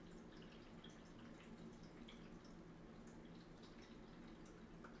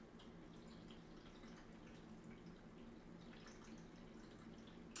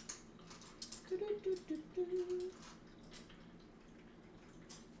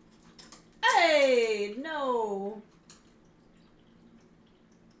 Hey, no.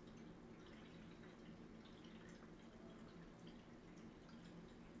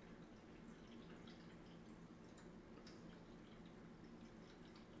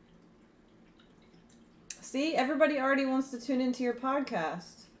 See, everybody already wants to tune into your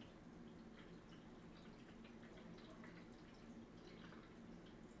podcast.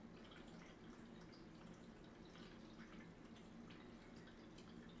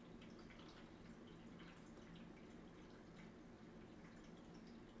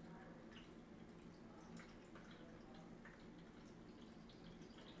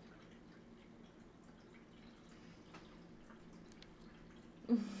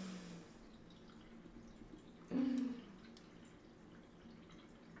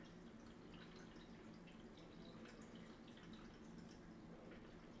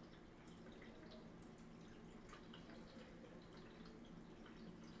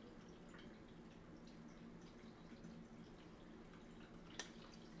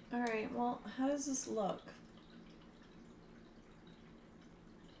 Alright, well, how does this look?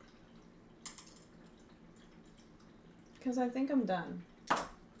 Because I think I'm done.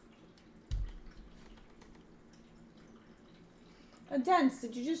 Dense,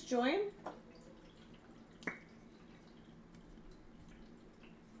 did you just join?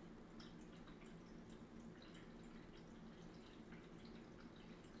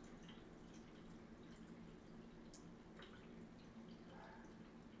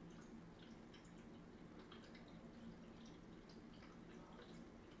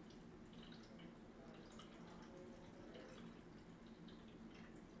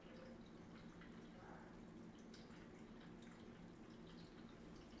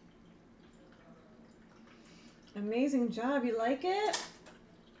 Amazing job, you like it?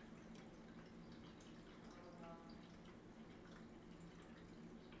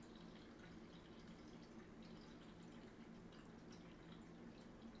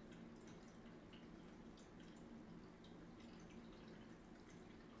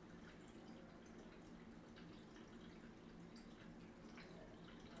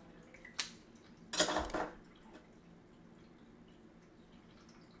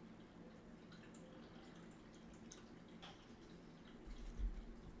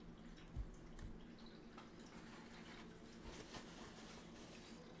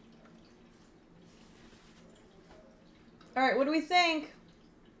 All right, what do we think?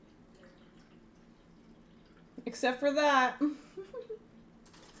 Except for that.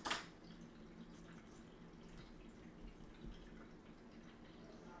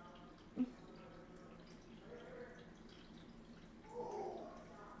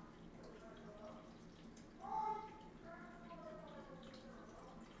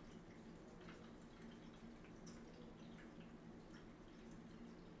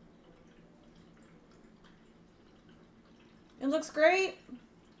 It looks great.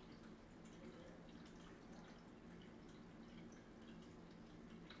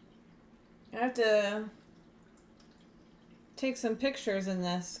 I have to take some pictures in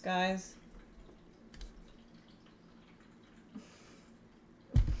this, guys.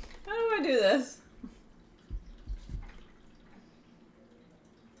 How do I do this?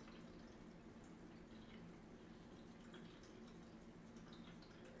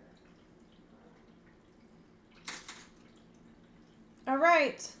 All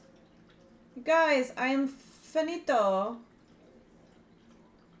right. You guys, I am finito.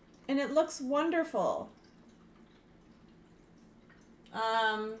 And it looks wonderful.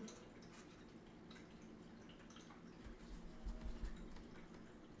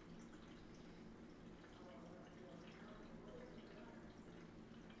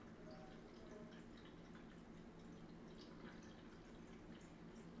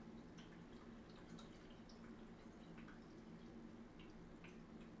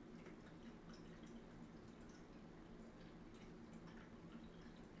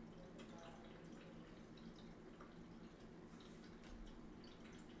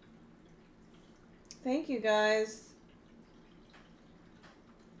 Thank you, guys.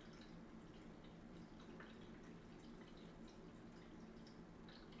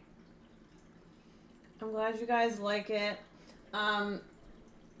 I'm glad you guys like it. I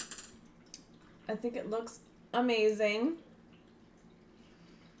think it looks amazing.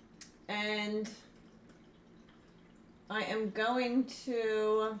 And I am going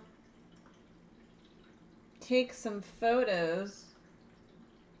to take some photos.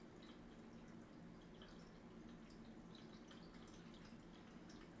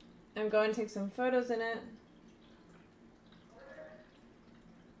 I'm going to take some photos in it.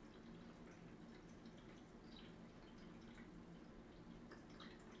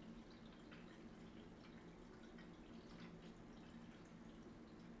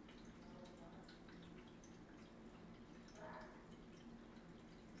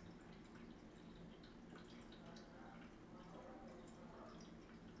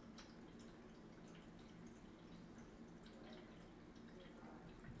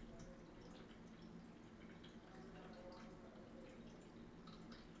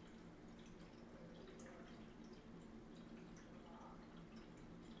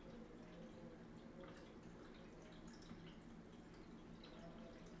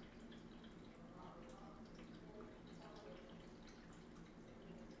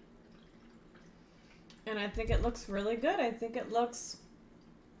 And I think it looks really good. I think it looks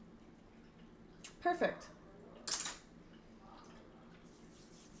perfect.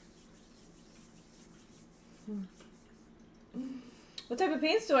 What type of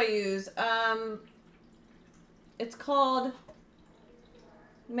paints do I use? It's called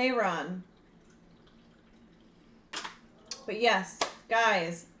Mayron. But yes,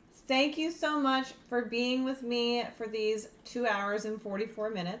 guys, thank you so much for being with me for these 2 hours and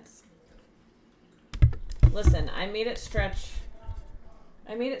 44 minutes. Listen, I made it stretch.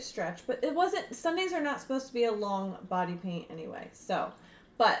 But it wasn't, Sundays are not supposed to be a long body paint anyway. So,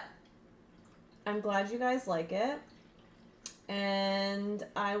 but I'm glad you guys like it. And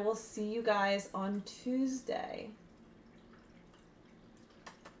I will see you guys on Tuesday.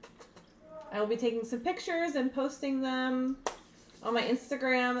 I will be taking some pictures and posting them on my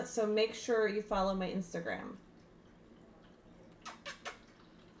Instagram, so make sure you follow my Instagram.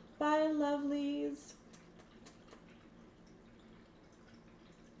 Bye, lovelies.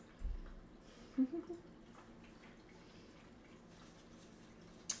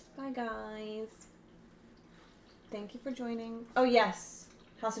 Bye, guys. Thank you for joining. Oh, yes.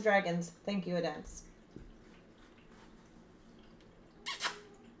 House of Dragons. Thank you, Adence.